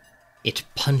umbrella. It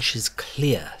punches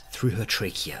clear through her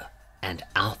trachea and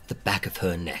out the back of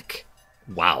her neck.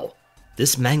 Wow,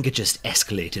 this manga just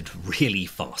escalated really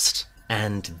fast.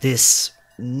 And this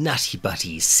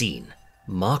nutty-butty scene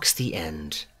marks the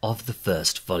end of the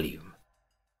first volume.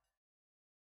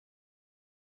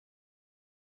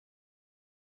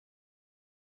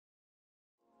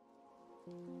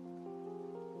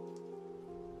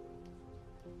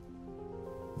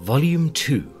 Volume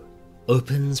 2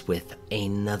 opens with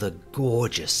another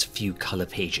gorgeous few color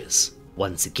pages.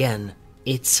 Once again,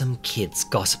 it's some kids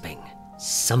gossiping.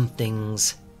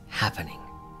 Something's happening.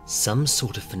 Some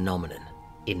sort of phenomenon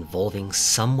involving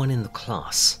someone in the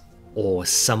class or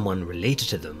someone related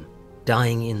to them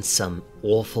dying in some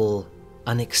awful,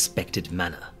 unexpected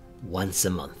manner once a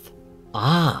month.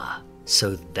 Ah,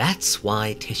 so that's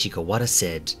why Teshigawara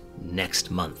said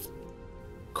next month.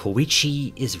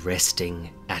 Koichi is resting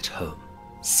at home.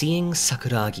 Seeing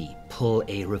Sakuragi pull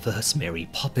a reverse Mary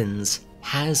Poppins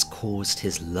has caused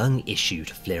his lung issue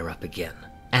to flare up again,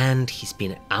 and he's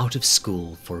been out of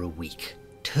school for a week.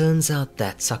 Turns out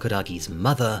that Sakuragi's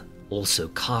mother also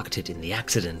carked it in the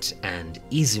accident, and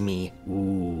Izumi,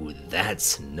 ooh,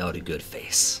 that's not a good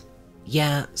face.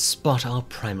 Yeah, spot our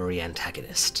primary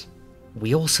antagonist.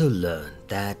 We also learn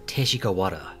that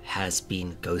Teshigawara has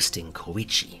been ghosting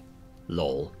Koichi.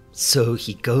 Lol. So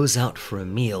he goes out for a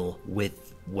meal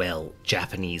with, well,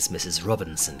 Japanese Mrs.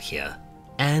 Robinson here,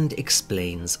 and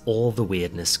explains all the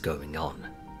weirdness going on.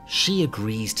 She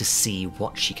agrees to see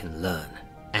what she can learn,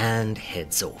 and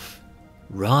heads off.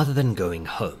 Rather than going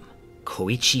home,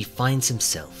 Koichi finds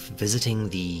himself visiting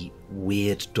the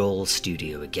weird doll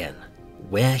studio again,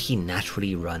 where he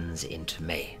naturally runs into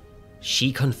Mei.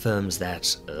 She confirms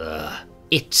that,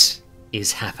 it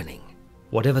is happening.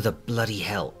 Whatever the bloody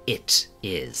hell it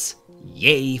is.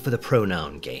 Yay for the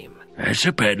pronoun game. That's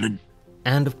a peddling.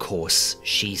 And of course,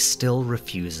 she still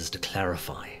refuses to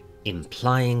clarify,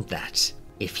 implying that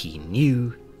if he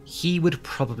knew, he would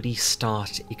probably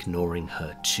start ignoring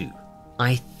her too.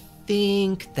 I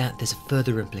think that there's a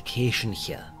further implication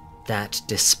here, that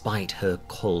despite her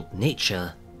cold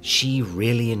nature, she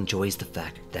really enjoys the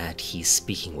fact that he's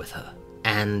speaking with her,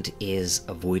 and is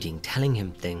avoiding telling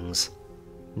him things,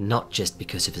 not just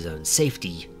because of his own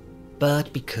safety,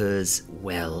 but because,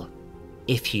 well,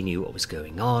 if he knew what was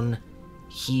going on,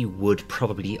 he would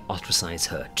probably ostracize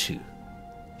her too.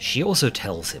 She also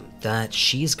tells him that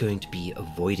she is going to be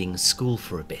avoiding school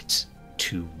for a bit,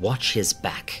 to watch his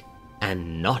back,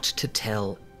 and not to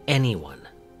tell anyone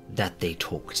that they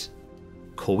talked.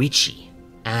 Koichi,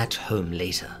 at home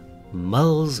later,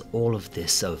 mulls all of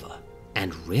this over,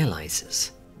 and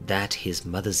realizes that his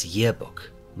mother's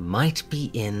yearbook might be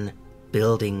in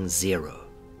Building 0,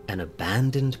 an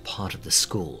abandoned part of the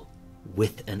school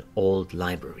with an old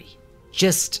library.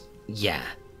 Just, yeah,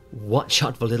 watch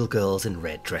out for little girls in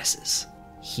red dresses.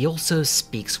 He also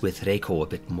speaks with Reiko a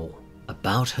bit more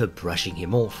about her brushing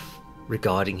him off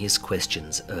regarding his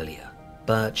questions earlier,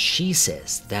 but she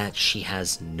says that she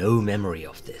has no memory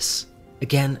of this.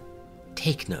 Again,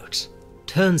 take note.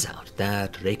 Turns out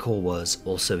that Reiko was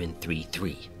also in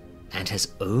 3-3 and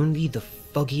has only the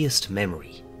foggiest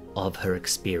memory of her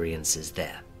experiences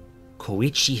there.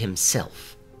 Koichi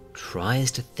himself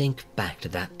tries to think back to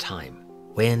that time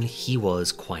when he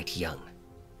was quite young,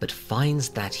 but finds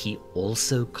that he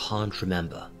also can't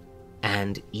remember,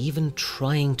 and even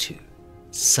trying to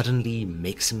suddenly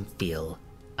makes him feel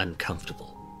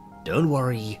uncomfortable. Don't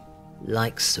worry,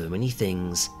 like so many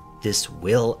things, this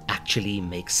will actually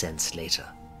make sense later.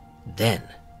 Then,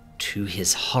 to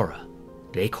his horror,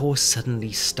 Reiko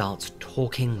suddenly starts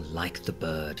talking like the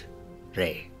bird,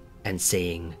 Rei, and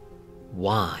saying,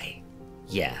 "Why?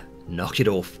 Yeah, knock it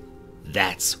off.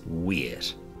 That's weird."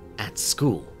 At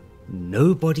school,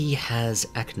 nobody has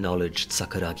acknowledged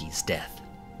Sakuragi's death,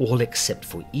 all except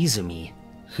for Izumi,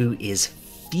 who is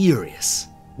furious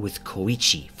with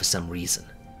Koichi for some reason.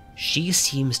 She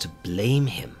seems to blame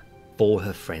him for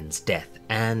her friend's death,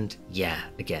 and yeah,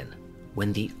 again,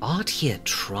 when the art here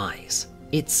tries,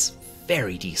 it's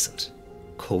very decent.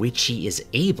 Koichi is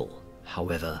able,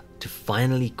 however, to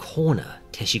finally corner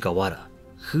Teshigawara,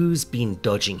 who's been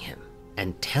dodging him,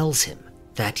 and tells him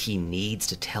that he needs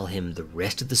to tell him the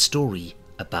rest of the story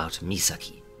about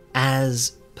Misaki,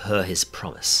 as per his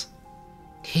promise.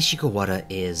 Higurashi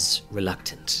is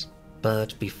reluctant,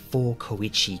 but before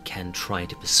Koichi can try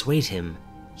to persuade him,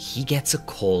 he gets a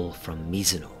call from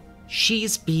Mizuno.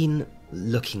 She's been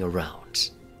looking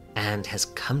around and has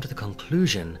come to the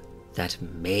conclusion that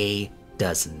Mei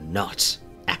does not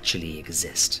actually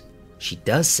exist. She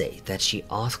does say that she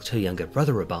asked her younger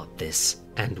brother about this,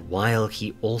 and while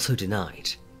he also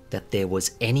denied that there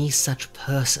was any such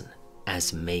person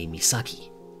as Mei Misaki,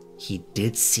 he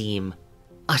did seem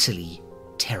utterly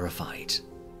terrified.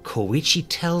 Koichi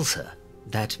tells her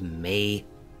that Mei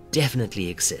definitely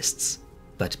exists,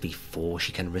 but before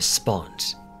she can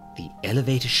respond, the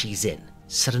elevator she's in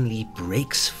suddenly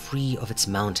breaks free of its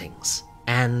mountings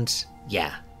and,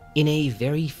 in a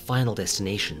very Final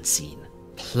Destination scene,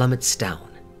 plummets down,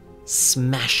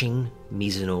 smashing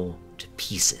Mizuno to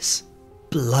pieces.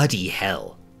 Bloody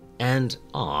hell! And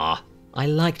I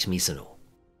liked Mizuno.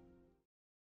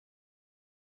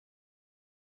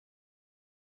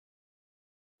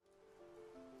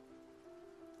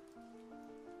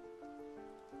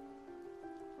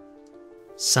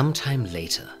 Sometime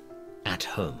later, at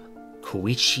home,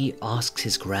 Koichi asks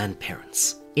his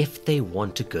grandparents if they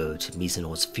want to go to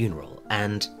Mizuno's funeral,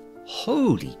 and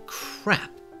holy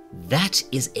crap, that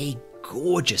is a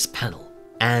gorgeous panel.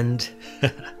 And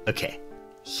okay,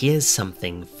 here's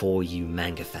something for you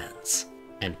manga fans,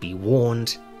 and be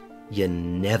warned, you're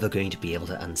never going to be able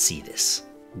to unsee this.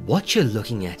 What you're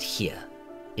looking at here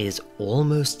is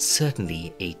almost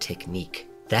certainly a technique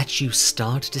that you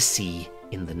start to see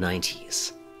in the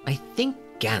 90s. I think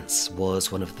Gantz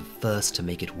was one of the first to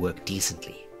make it work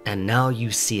decently, and now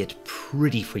you see it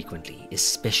pretty frequently,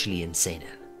 especially in seinen,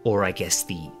 or I guess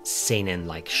the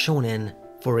seinen-like shonen,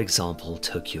 for example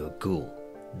Tokyo Ghoul.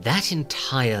 That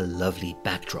entire lovely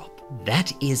backdrop,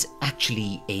 that is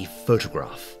actually a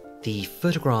photograph. The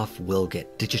photograph will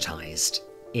get digitized,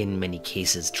 in many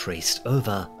cases traced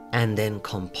over, and then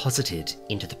composited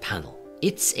into the panel.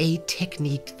 It's a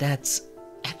technique that's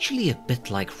actually a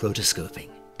bit like rotoscoping,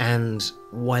 and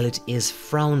while it is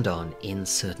frowned on in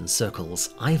certain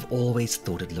circles, I've always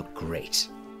thought it looked great.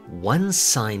 One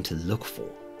sign to look for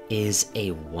is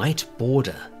a white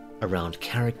border around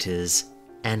characters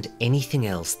and anything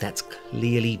else that's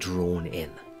clearly drawn in.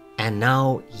 And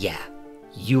now,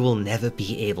 you will never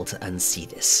be able to unsee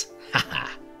this. Haha.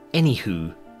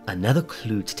 Anywho, another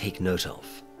clue to take note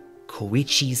of.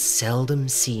 Koichi's seldom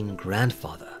seen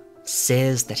grandfather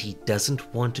says that he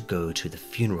doesn't want to go to the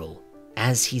funeral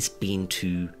as he's been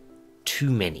to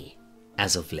too many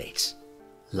as of late.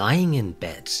 Lying in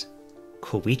bed,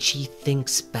 Koichi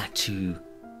thinks back to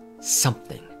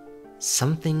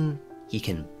something he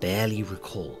can barely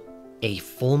recall. A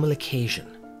formal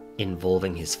occasion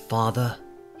involving his father,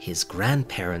 his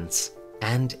grandparents,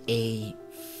 and a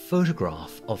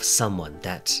photograph of someone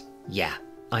that,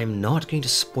 I'm not going to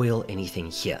spoil anything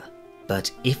here,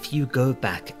 but if you go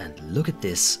back and look at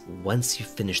this once you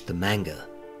finish the manga,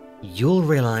 you'll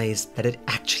realize that it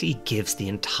actually gives the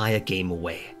entire game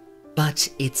away. But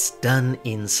it's done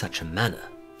in such a manner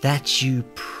that you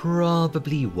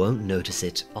probably won't notice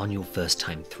it on your first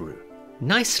time through.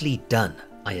 Nicely done,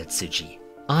 Ayatsuji.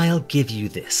 I'll give you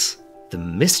this. The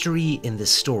mystery in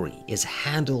this story is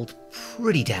handled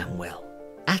pretty damn well.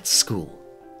 At school,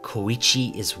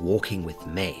 Koichi is walking with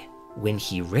Mei when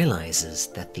he realizes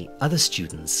that the other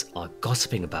students are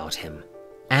gossiping about him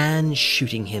and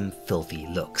shooting him filthy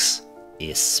looks,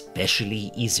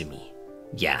 especially Izumi.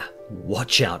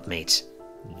 Watch out, mate.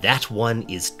 That one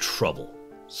is trouble.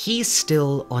 He's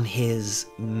still on his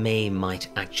Mei might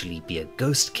actually be a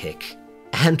ghost kick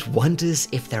and wonders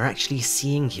if they're actually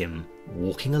seeing him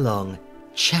walking along,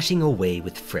 chatting away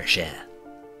with fresh air.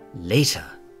 Later,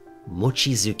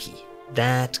 Mochizuki,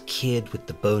 that kid with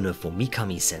the boner for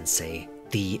Mikami-sensei,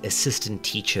 the assistant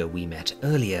teacher we met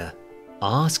earlier,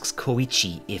 asks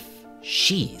Koichi if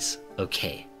she's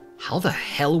okay. How the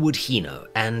hell would he know?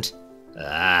 And,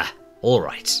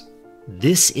 alright.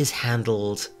 This is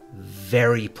handled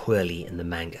very poorly in the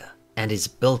manga, and is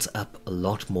built up a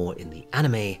lot more in the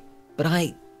anime, but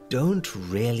I don't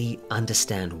really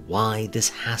understand why this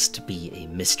has to be a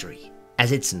mystery,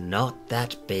 as it's not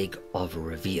that big of a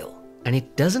reveal. And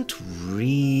it doesn't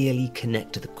really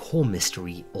connect to the core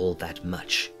mystery all that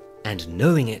much, and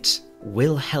knowing it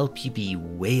will help you be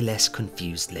way less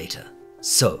confused later.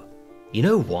 So, you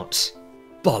know what?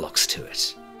 Bollocks to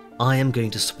it. I am going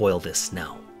to spoil this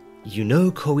now. You know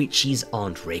Koichi's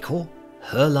Aunt Reiko?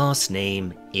 Her last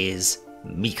name is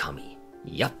Mikami.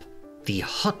 Yup, the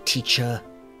hot teacher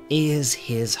is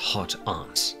his hot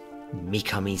aunt,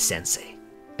 Mikami-sensei.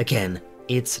 Again,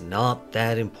 it's not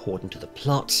that important to the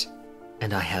plot,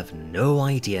 and I have no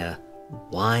idea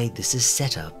why this is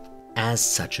set up as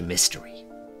such a mystery.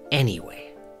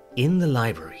 Anyway, in the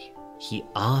library, he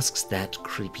asks that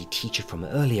creepy teacher from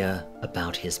earlier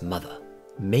about his mother,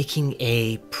 making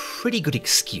a pretty good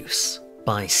excuse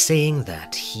by saying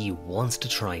that he wants to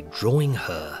try drawing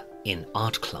her in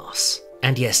art class.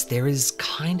 And yes, there is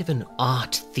kind of an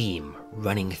art theme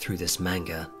running through this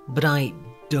manga, but I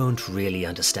don't really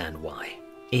understand why.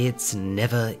 It's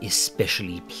never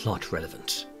especially plot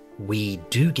relevant. We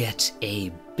do get a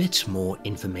bit more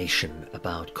information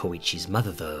about Koichi's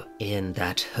mother though, in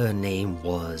that her name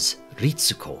was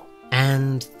Ritsuko,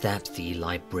 and that the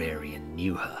librarian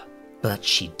knew her. But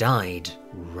she died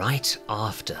right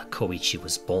after Koichi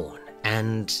was born,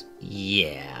 and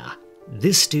yeah,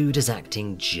 this dude is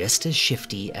acting just as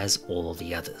shifty as all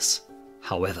the others.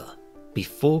 However,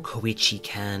 before Koichi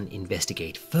can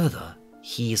investigate further,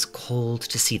 he is called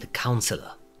to see the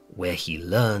counselor, where he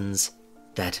learns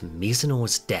that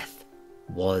Mizuno's death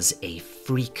was a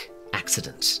freak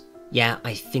accident. Yeah,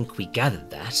 I think we gathered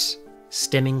that,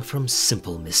 stemming from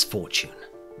simple misfortune.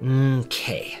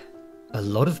 Okay. A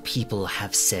lot of people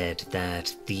have said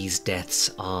that these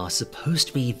deaths are supposed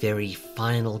to be very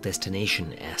Final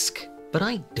Destination-esque, but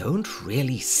I don't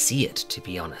really see it, to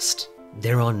be honest.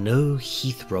 There are no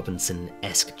Heath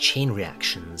Robinson-esque chain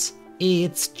reactions.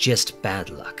 It's just bad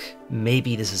luck.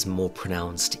 Maybe this is more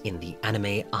pronounced in the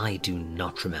anime, I do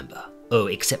not remember. Oh,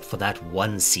 except for that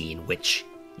one scene which,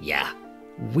 yeah,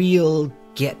 we'll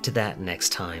get to that next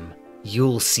time.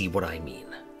 You'll see what I mean.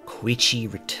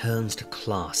 Koichi returns to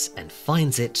class and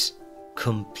finds it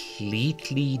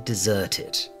completely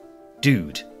deserted.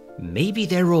 Dude, maybe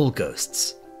they're all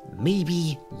ghosts.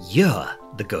 Maybe you're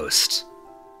the ghost.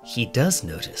 He does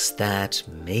notice that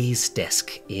Mei's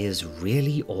desk is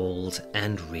really old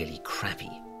and really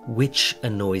crappy, which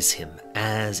annoys him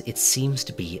as it seems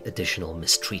to be additional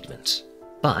mistreatment.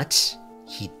 But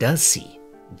he does see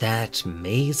that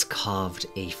Mei's carved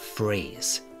a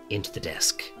phrase into the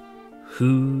desk.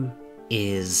 Who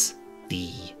is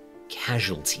the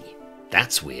casualty?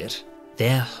 That's weird.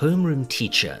 Their homeroom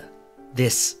teacher,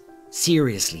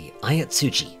 seriously,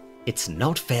 Ayatsuji, it's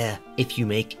not fair if you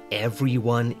make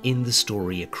everyone in the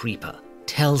story a creeper,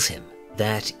 tells him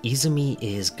that Izumi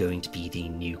is going to be the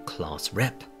new class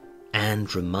rep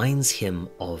and reminds him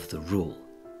of the rule.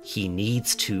 He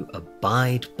needs to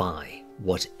abide by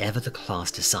whatever the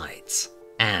class decides.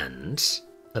 And,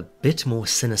 a bit more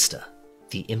sinister,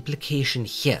 the implication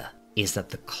here is that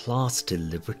the class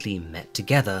deliberately met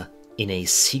together in a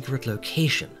secret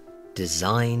location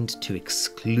designed to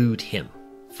exclude him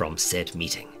from said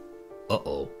meeting.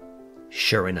 Uh-oh.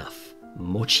 Sure enough,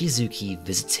 Mochizuki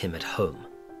visits him at home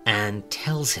and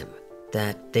tells him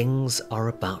that things are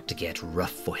about to get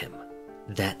rough for him.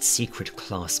 That secret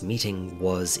class meeting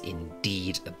was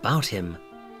indeed about him,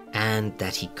 and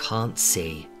that he can't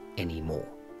say any more.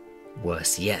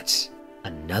 Worse yet,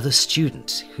 another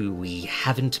student who we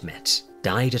haven't met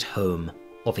died at home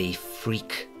of a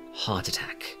freak heart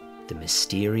attack. The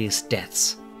mysterious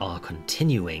deaths are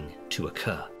continuing to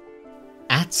occur.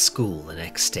 At school the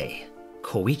next day,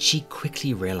 Koichi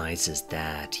quickly realizes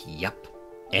that, yup,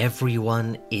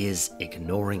 everyone is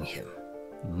ignoring him,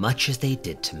 much as they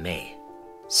did to Mei.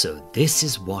 So this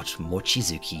is what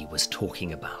Mochizuki was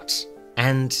talking about.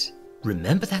 And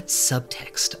remember that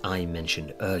subtext I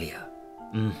mentioned earlier?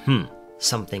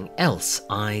 Something else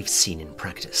I've seen in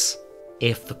practice.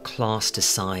 If the class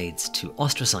decides to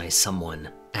ostracize someone,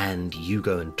 and you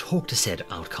go and talk to said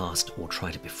outcast or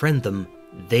try to befriend them,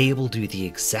 they will do the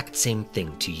exact same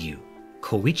thing to you.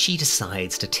 Koichi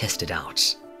decides to test it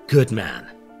out. Good man.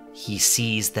 He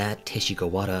sees that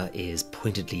Teshigawara is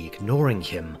pointedly ignoring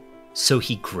him, so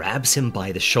he grabs him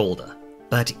by the shoulder.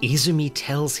 But Izumi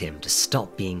tells him to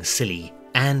stop being silly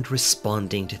and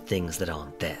responding to things that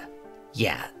aren't there.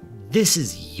 Yeah, this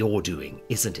is your doing,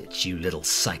 isn't it, you little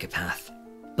psychopath?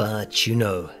 But you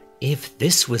know, if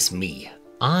this was me,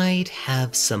 I'd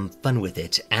have some fun with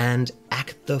it and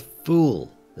act the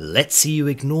fool. Let's see you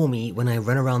ignore me when I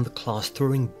run around the class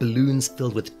throwing balloons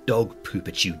filled with dog poop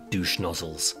at you douche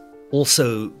nozzles.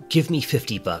 Also, give me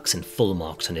 $50 and full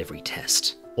marks on every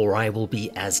test, or I will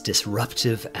be as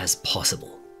disruptive as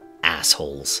possible.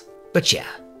 Assholes. But yeah,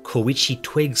 Koichi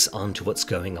twigs onto what's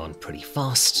going on pretty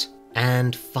fast,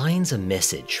 and finds a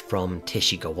message from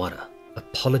Teshigawara,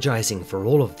 apologizing for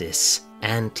all of this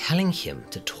and telling him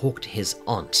to talk to his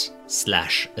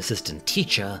aunt/assistant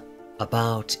teacher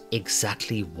about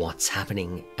exactly what's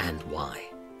happening and why.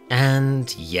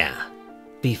 And yeah,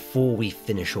 before we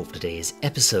finish off today's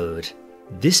episode,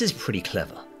 this is pretty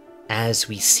clever, as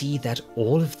we see that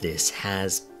all of this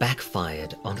has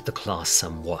backfired onto the class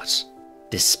somewhat.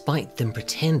 Despite them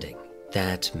pretending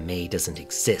that Mei doesn't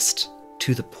exist,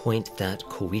 to the point that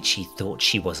Koichi thought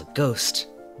she was a ghost,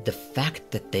 the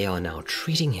fact that they are now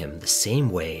treating him the same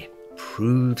way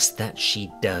proves that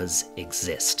she does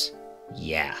exist.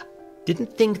 Yeah,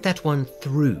 didn't think that one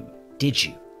through, did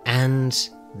you? And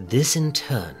this in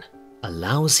turn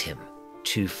allows him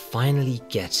to finally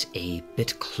get a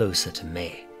bit closer to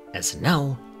Mei, as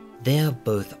now they're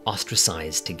both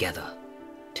ostracized together.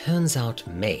 Turns out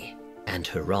Mei and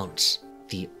her aunt,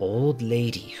 the old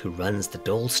lady who runs the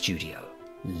doll studio,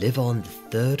 live on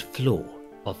the 3rd floor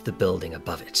of the building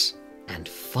above it. And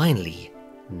finally,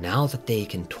 now that they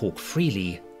can talk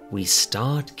freely, we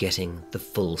start getting the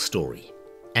full story.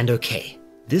 And okay,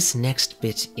 this next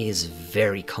bit is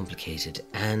very complicated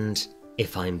and,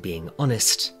 if I'm being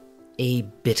honest, a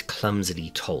bit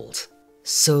clumsily told.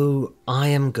 So I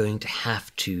am going to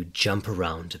have to jump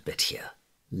around a bit here.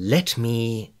 Let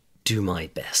me do my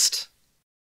best.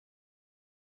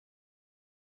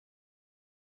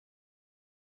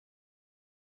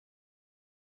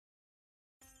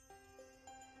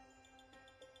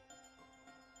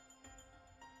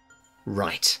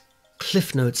 Right,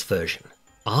 Cliff Notes version.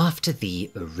 After the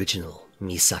original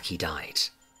Misaki died,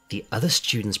 the other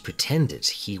students pretended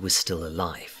he was still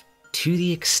alive, to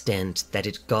the extent that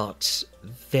it got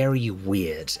very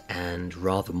weird and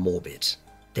rather morbid.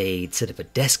 They'd set up a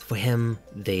desk for him,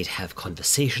 they'd have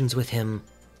conversations with him,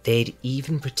 they'd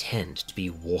even pretend to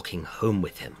be walking home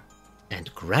with him.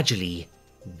 And gradually,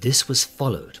 this was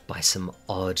followed by some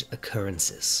odd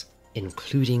occurrences,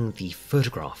 including the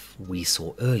photograph we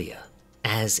saw earlier,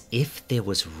 as if there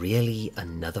was really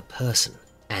another person,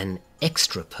 an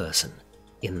extra person,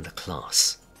 in the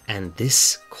class. And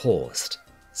this caused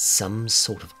some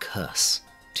sort of curse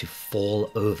to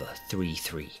fall over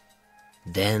 3-3.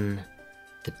 Then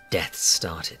the deaths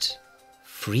started.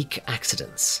 Freak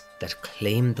accidents that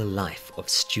claimed the life of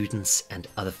students and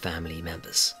other family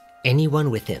members. Anyone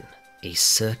within a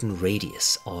certain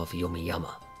radius of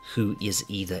Yomiyama who is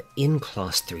either in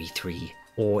class 3-3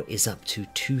 or is up to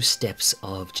 2 steps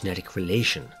of genetic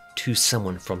relation to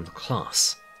someone from the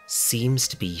class seems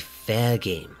to be fair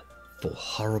game for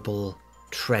horrible,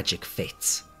 tragic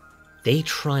fates. They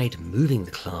tried moving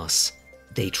the class,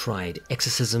 they tried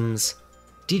exorcisms.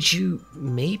 Did you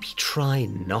maybe try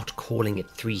not calling it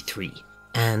 3-3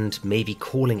 and maybe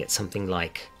calling it something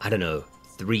like, I don't know,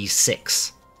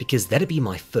 3-6? Because that'd be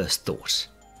my first thought.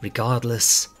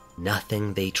 Regardless,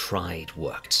 nothing they tried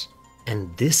worked.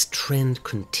 And this trend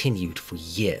continued for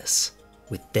years,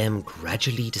 with them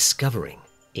gradually discovering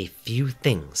a few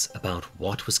things about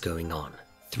what was going on.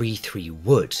 3-3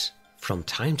 would, from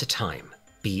time to time,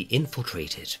 be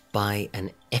infiltrated by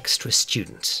an extra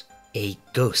student, a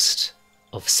ghost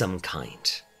of some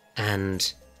kind.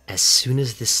 And as soon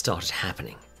as this started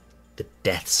happening, the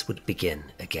deaths would begin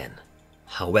again.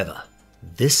 However,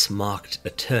 this marked a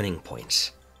turning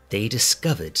point. They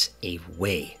discovered a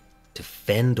way to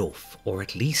fend off or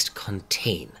at least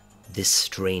contain this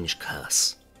strange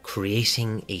curse,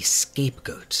 creating a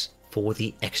scapegoat for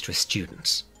the extra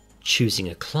students, choosing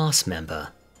a class member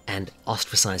and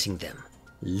ostracizing them,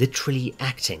 literally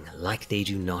acting like they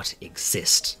do not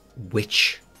exist,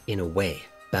 which, in a way,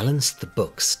 balanced the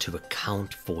books to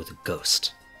account for the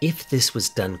ghost. If this was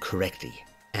done correctly,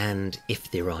 and if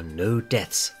there are no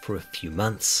deaths for a few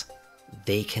months,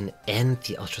 they can end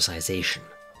the ostracization,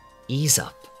 ease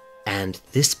up, and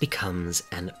this becomes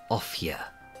an off year,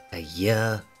 a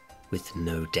year with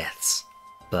no deaths.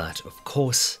 But of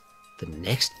course, the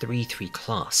next 3-3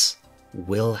 class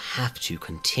will have to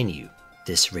continue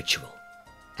this ritual.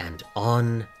 And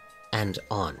on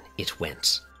it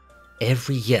went.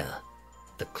 Every year,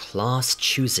 the class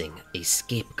choosing a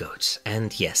scapegoat,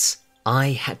 and yes, I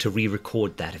had to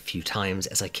re-record that a few times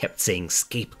as I kept saying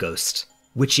scapegoat,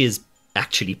 which is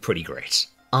actually pretty great.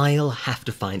 I'll have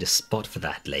to find a spot for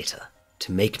that later.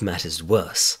 To make matters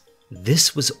worse,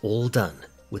 this was all done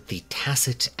with the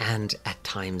tacit and at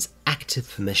times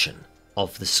active permission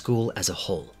of the school as a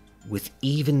whole, with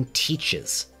even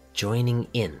teachers joining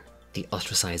in the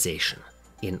ostracization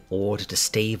in order to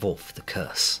stave off the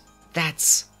curse.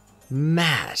 That's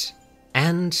mad.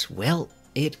 And, well,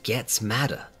 it gets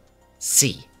madder.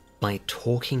 See, by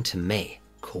talking to Mei,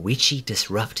 Koichi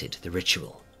disrupted the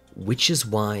ritual, which is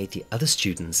why the other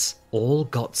students all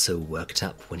got so worked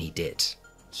up when he did.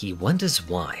 He wonders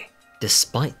why,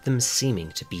 despite them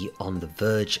seeming to be on the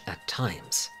verge at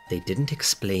times, they didn't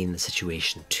explain the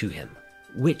situation to him.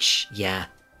 Which, yeah,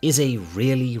 is a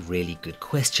really, really good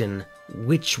question,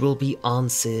 which will be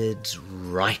answered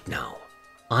right now.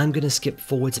 I'm gonna skip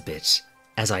forwards a bit,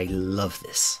 as I love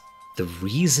this. The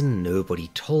reason nobody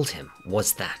told him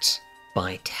was that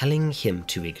By telling him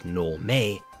to ignore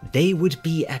May, they would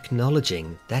be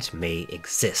acknowledging that May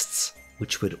exists,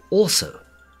 which would also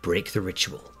break the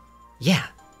ritual. Yeah,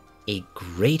 a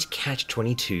great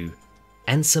catch-22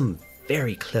 and some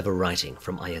very clever writing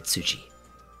from Ayatsuji.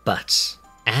 But,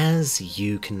 as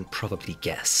you can probably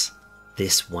guess,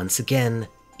 this once again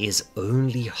is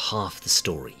only half the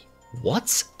story.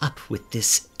 What's up with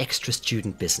this extra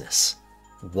student business?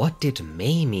 What did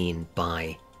May mean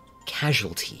by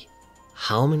casualty?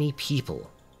 How many people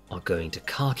are going to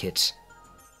cark it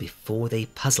before they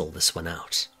puzzle this one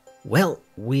out? Well,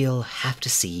 we'll have to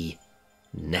see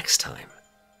next time.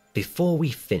 Before we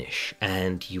finish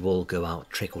and you all go out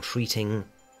trick-or-treating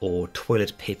or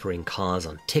toilet papering cars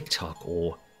on TikTok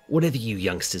or whatever you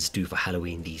youngsters do for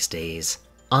Halloween these days,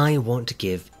 I want to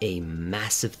give a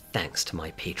massive thanks to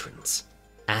my patrons.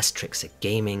 Astrixic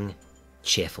Gaming,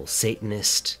 Cheerful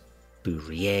Satanist,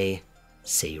 Bourier,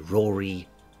 Say Rory,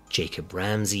 Jacob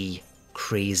Ramsey,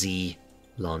 Crazy,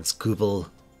 Lance Goobel,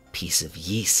 Piece of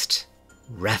Yeast,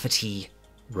 Rafferty,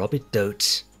 Robert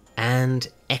Dote, and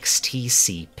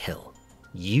XTC Pill.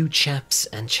 You chaps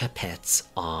and chapettes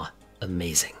are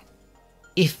amazing.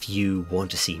 If you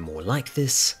want to see more like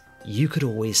this, you could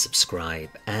always subscribe,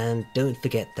 and don't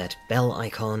forget that bell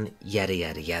icon, yada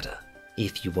yada yada.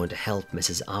 If you want to help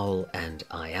Mrs. Owl and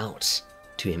I out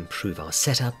to improve our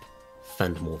setup,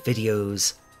 fund more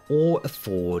videos, or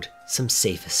afford some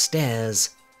safer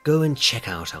stairs, go and check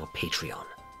out our Patreon.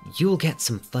 You'll get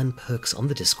some fun perks on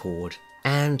the Discord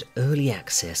and early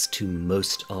access to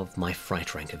most of my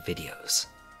FrightRanker videos.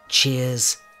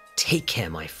 Cheers, take care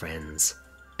my friends,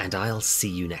 and I'll see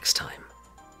you next time.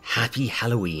 Happy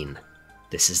Halloween.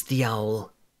 This is the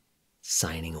Owl,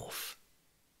 signing off.